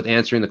starts with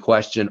answering the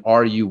question,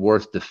 are you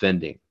worth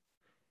defending?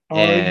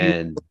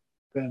 And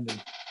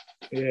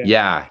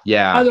yeah.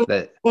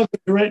 The book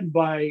was written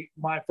by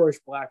my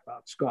first black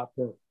belt, Scott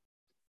Burr.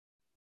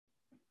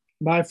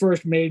 My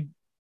first made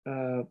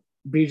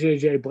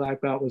BJJ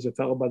black belt was a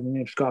fellow by the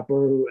name of Scott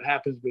Burr, who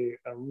happens to be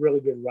a really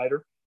good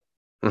writer.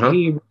 Uh-huh.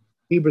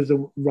 He was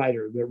the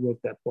writer that wrote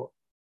that book.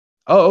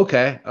 Oh,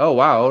 okay. Oh,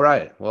 wow. All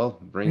right.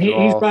 Well,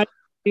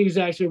 he's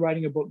actually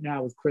writing a book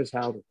now with Chris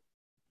Howden.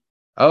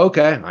 Oh,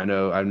 okay. I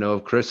know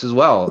of Chris as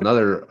well.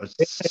 Another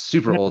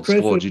super old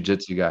school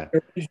jiu-jitsu guy.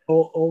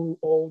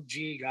 Old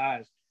G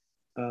guys.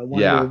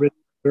 One of the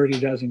 30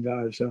 dozen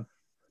guys. So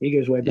he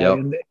goes way back. Yep.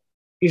 And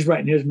he's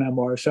writing his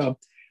memoir. So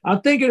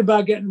I'm thinking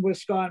about getting with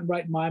Scott and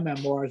writing my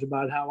memoirs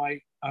about how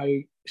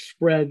I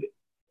spread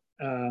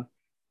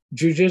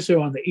jiu-jitsu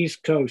on the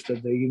East Coast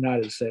of the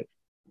United States.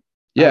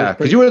 Yeah,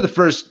 because you were the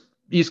first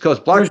East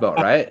Coast black belt,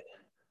 right?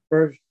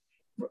 First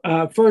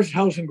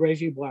Helson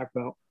Gracie black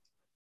belt.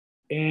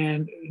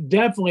 And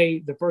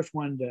definitely the first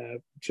one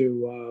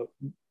to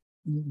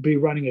be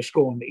running a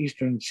school in the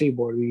Eastern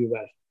Seaboard of the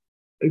U.S.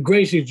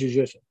 Gracie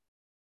Jiu-Jitsu.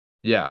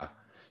 Yeah.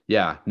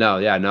 No.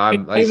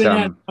 I'm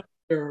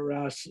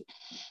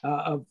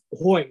of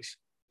Hoyce,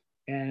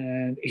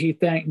 and he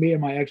thanked me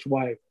and my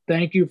ex-wife.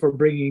 Thank you for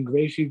bringing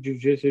Gracie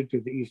Jiu-Jitsu to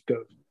the East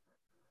Coast.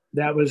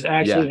 That was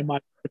actually in my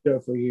show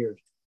for years.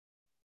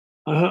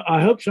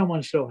 I hope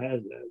someone still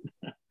has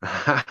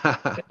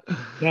that.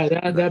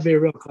 That'd be a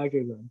real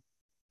collector then.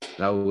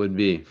 That would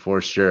be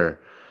for sure.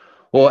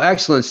 Well,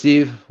 excellent,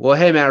 Steve. Well,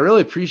 hey, man, I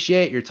really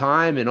appreciate your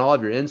time and all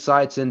of your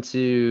insights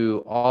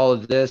into all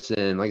of this.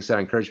 And like I said,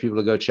 I encourage people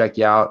to go check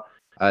you out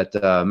at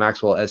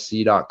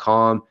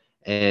maxwellsc.com.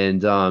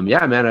 And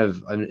yeah, man,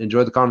 I've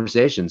enjoyed the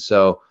conversation.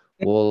 So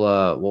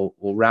we'll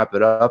wrap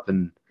it up.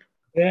 And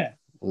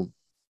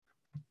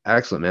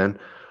excellent, man.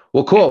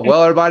 Well, cool.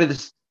 Well, everybody,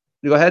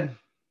 go ahead.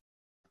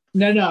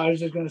 No, I was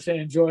just going to say,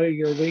 enjoy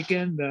your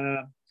weekend.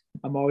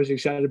 I'm always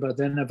excited about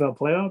the NFL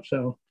playoffs.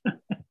 So.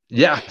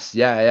 Yes.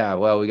 Yeah.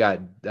 Well, we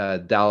got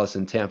Dallas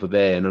and Tampa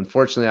Bay, and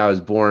unfortunately I was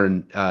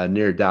born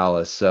near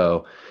Dallas.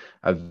 So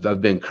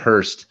I've been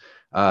cursed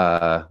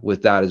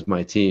with that as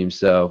my team.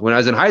 So when I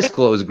was in high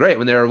school, it was great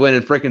when they were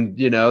winning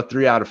freaking,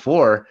 3 out of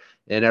 4.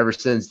 And ever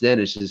since then,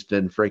 it's just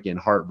been freaking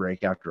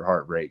heartbreak after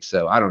heartbreak.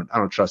 So I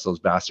don't trust those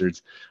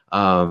bastards.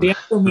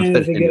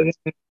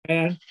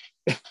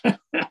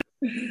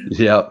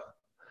 Yep.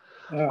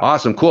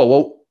 Awesome. Cool.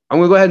 Well, I'm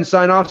going to go ahead and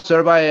sign off. So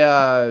everybody,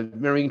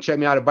 remember, you can check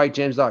me out at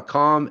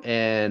bikejames.com,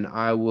 and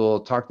I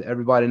will talk to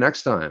everybody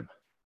next time.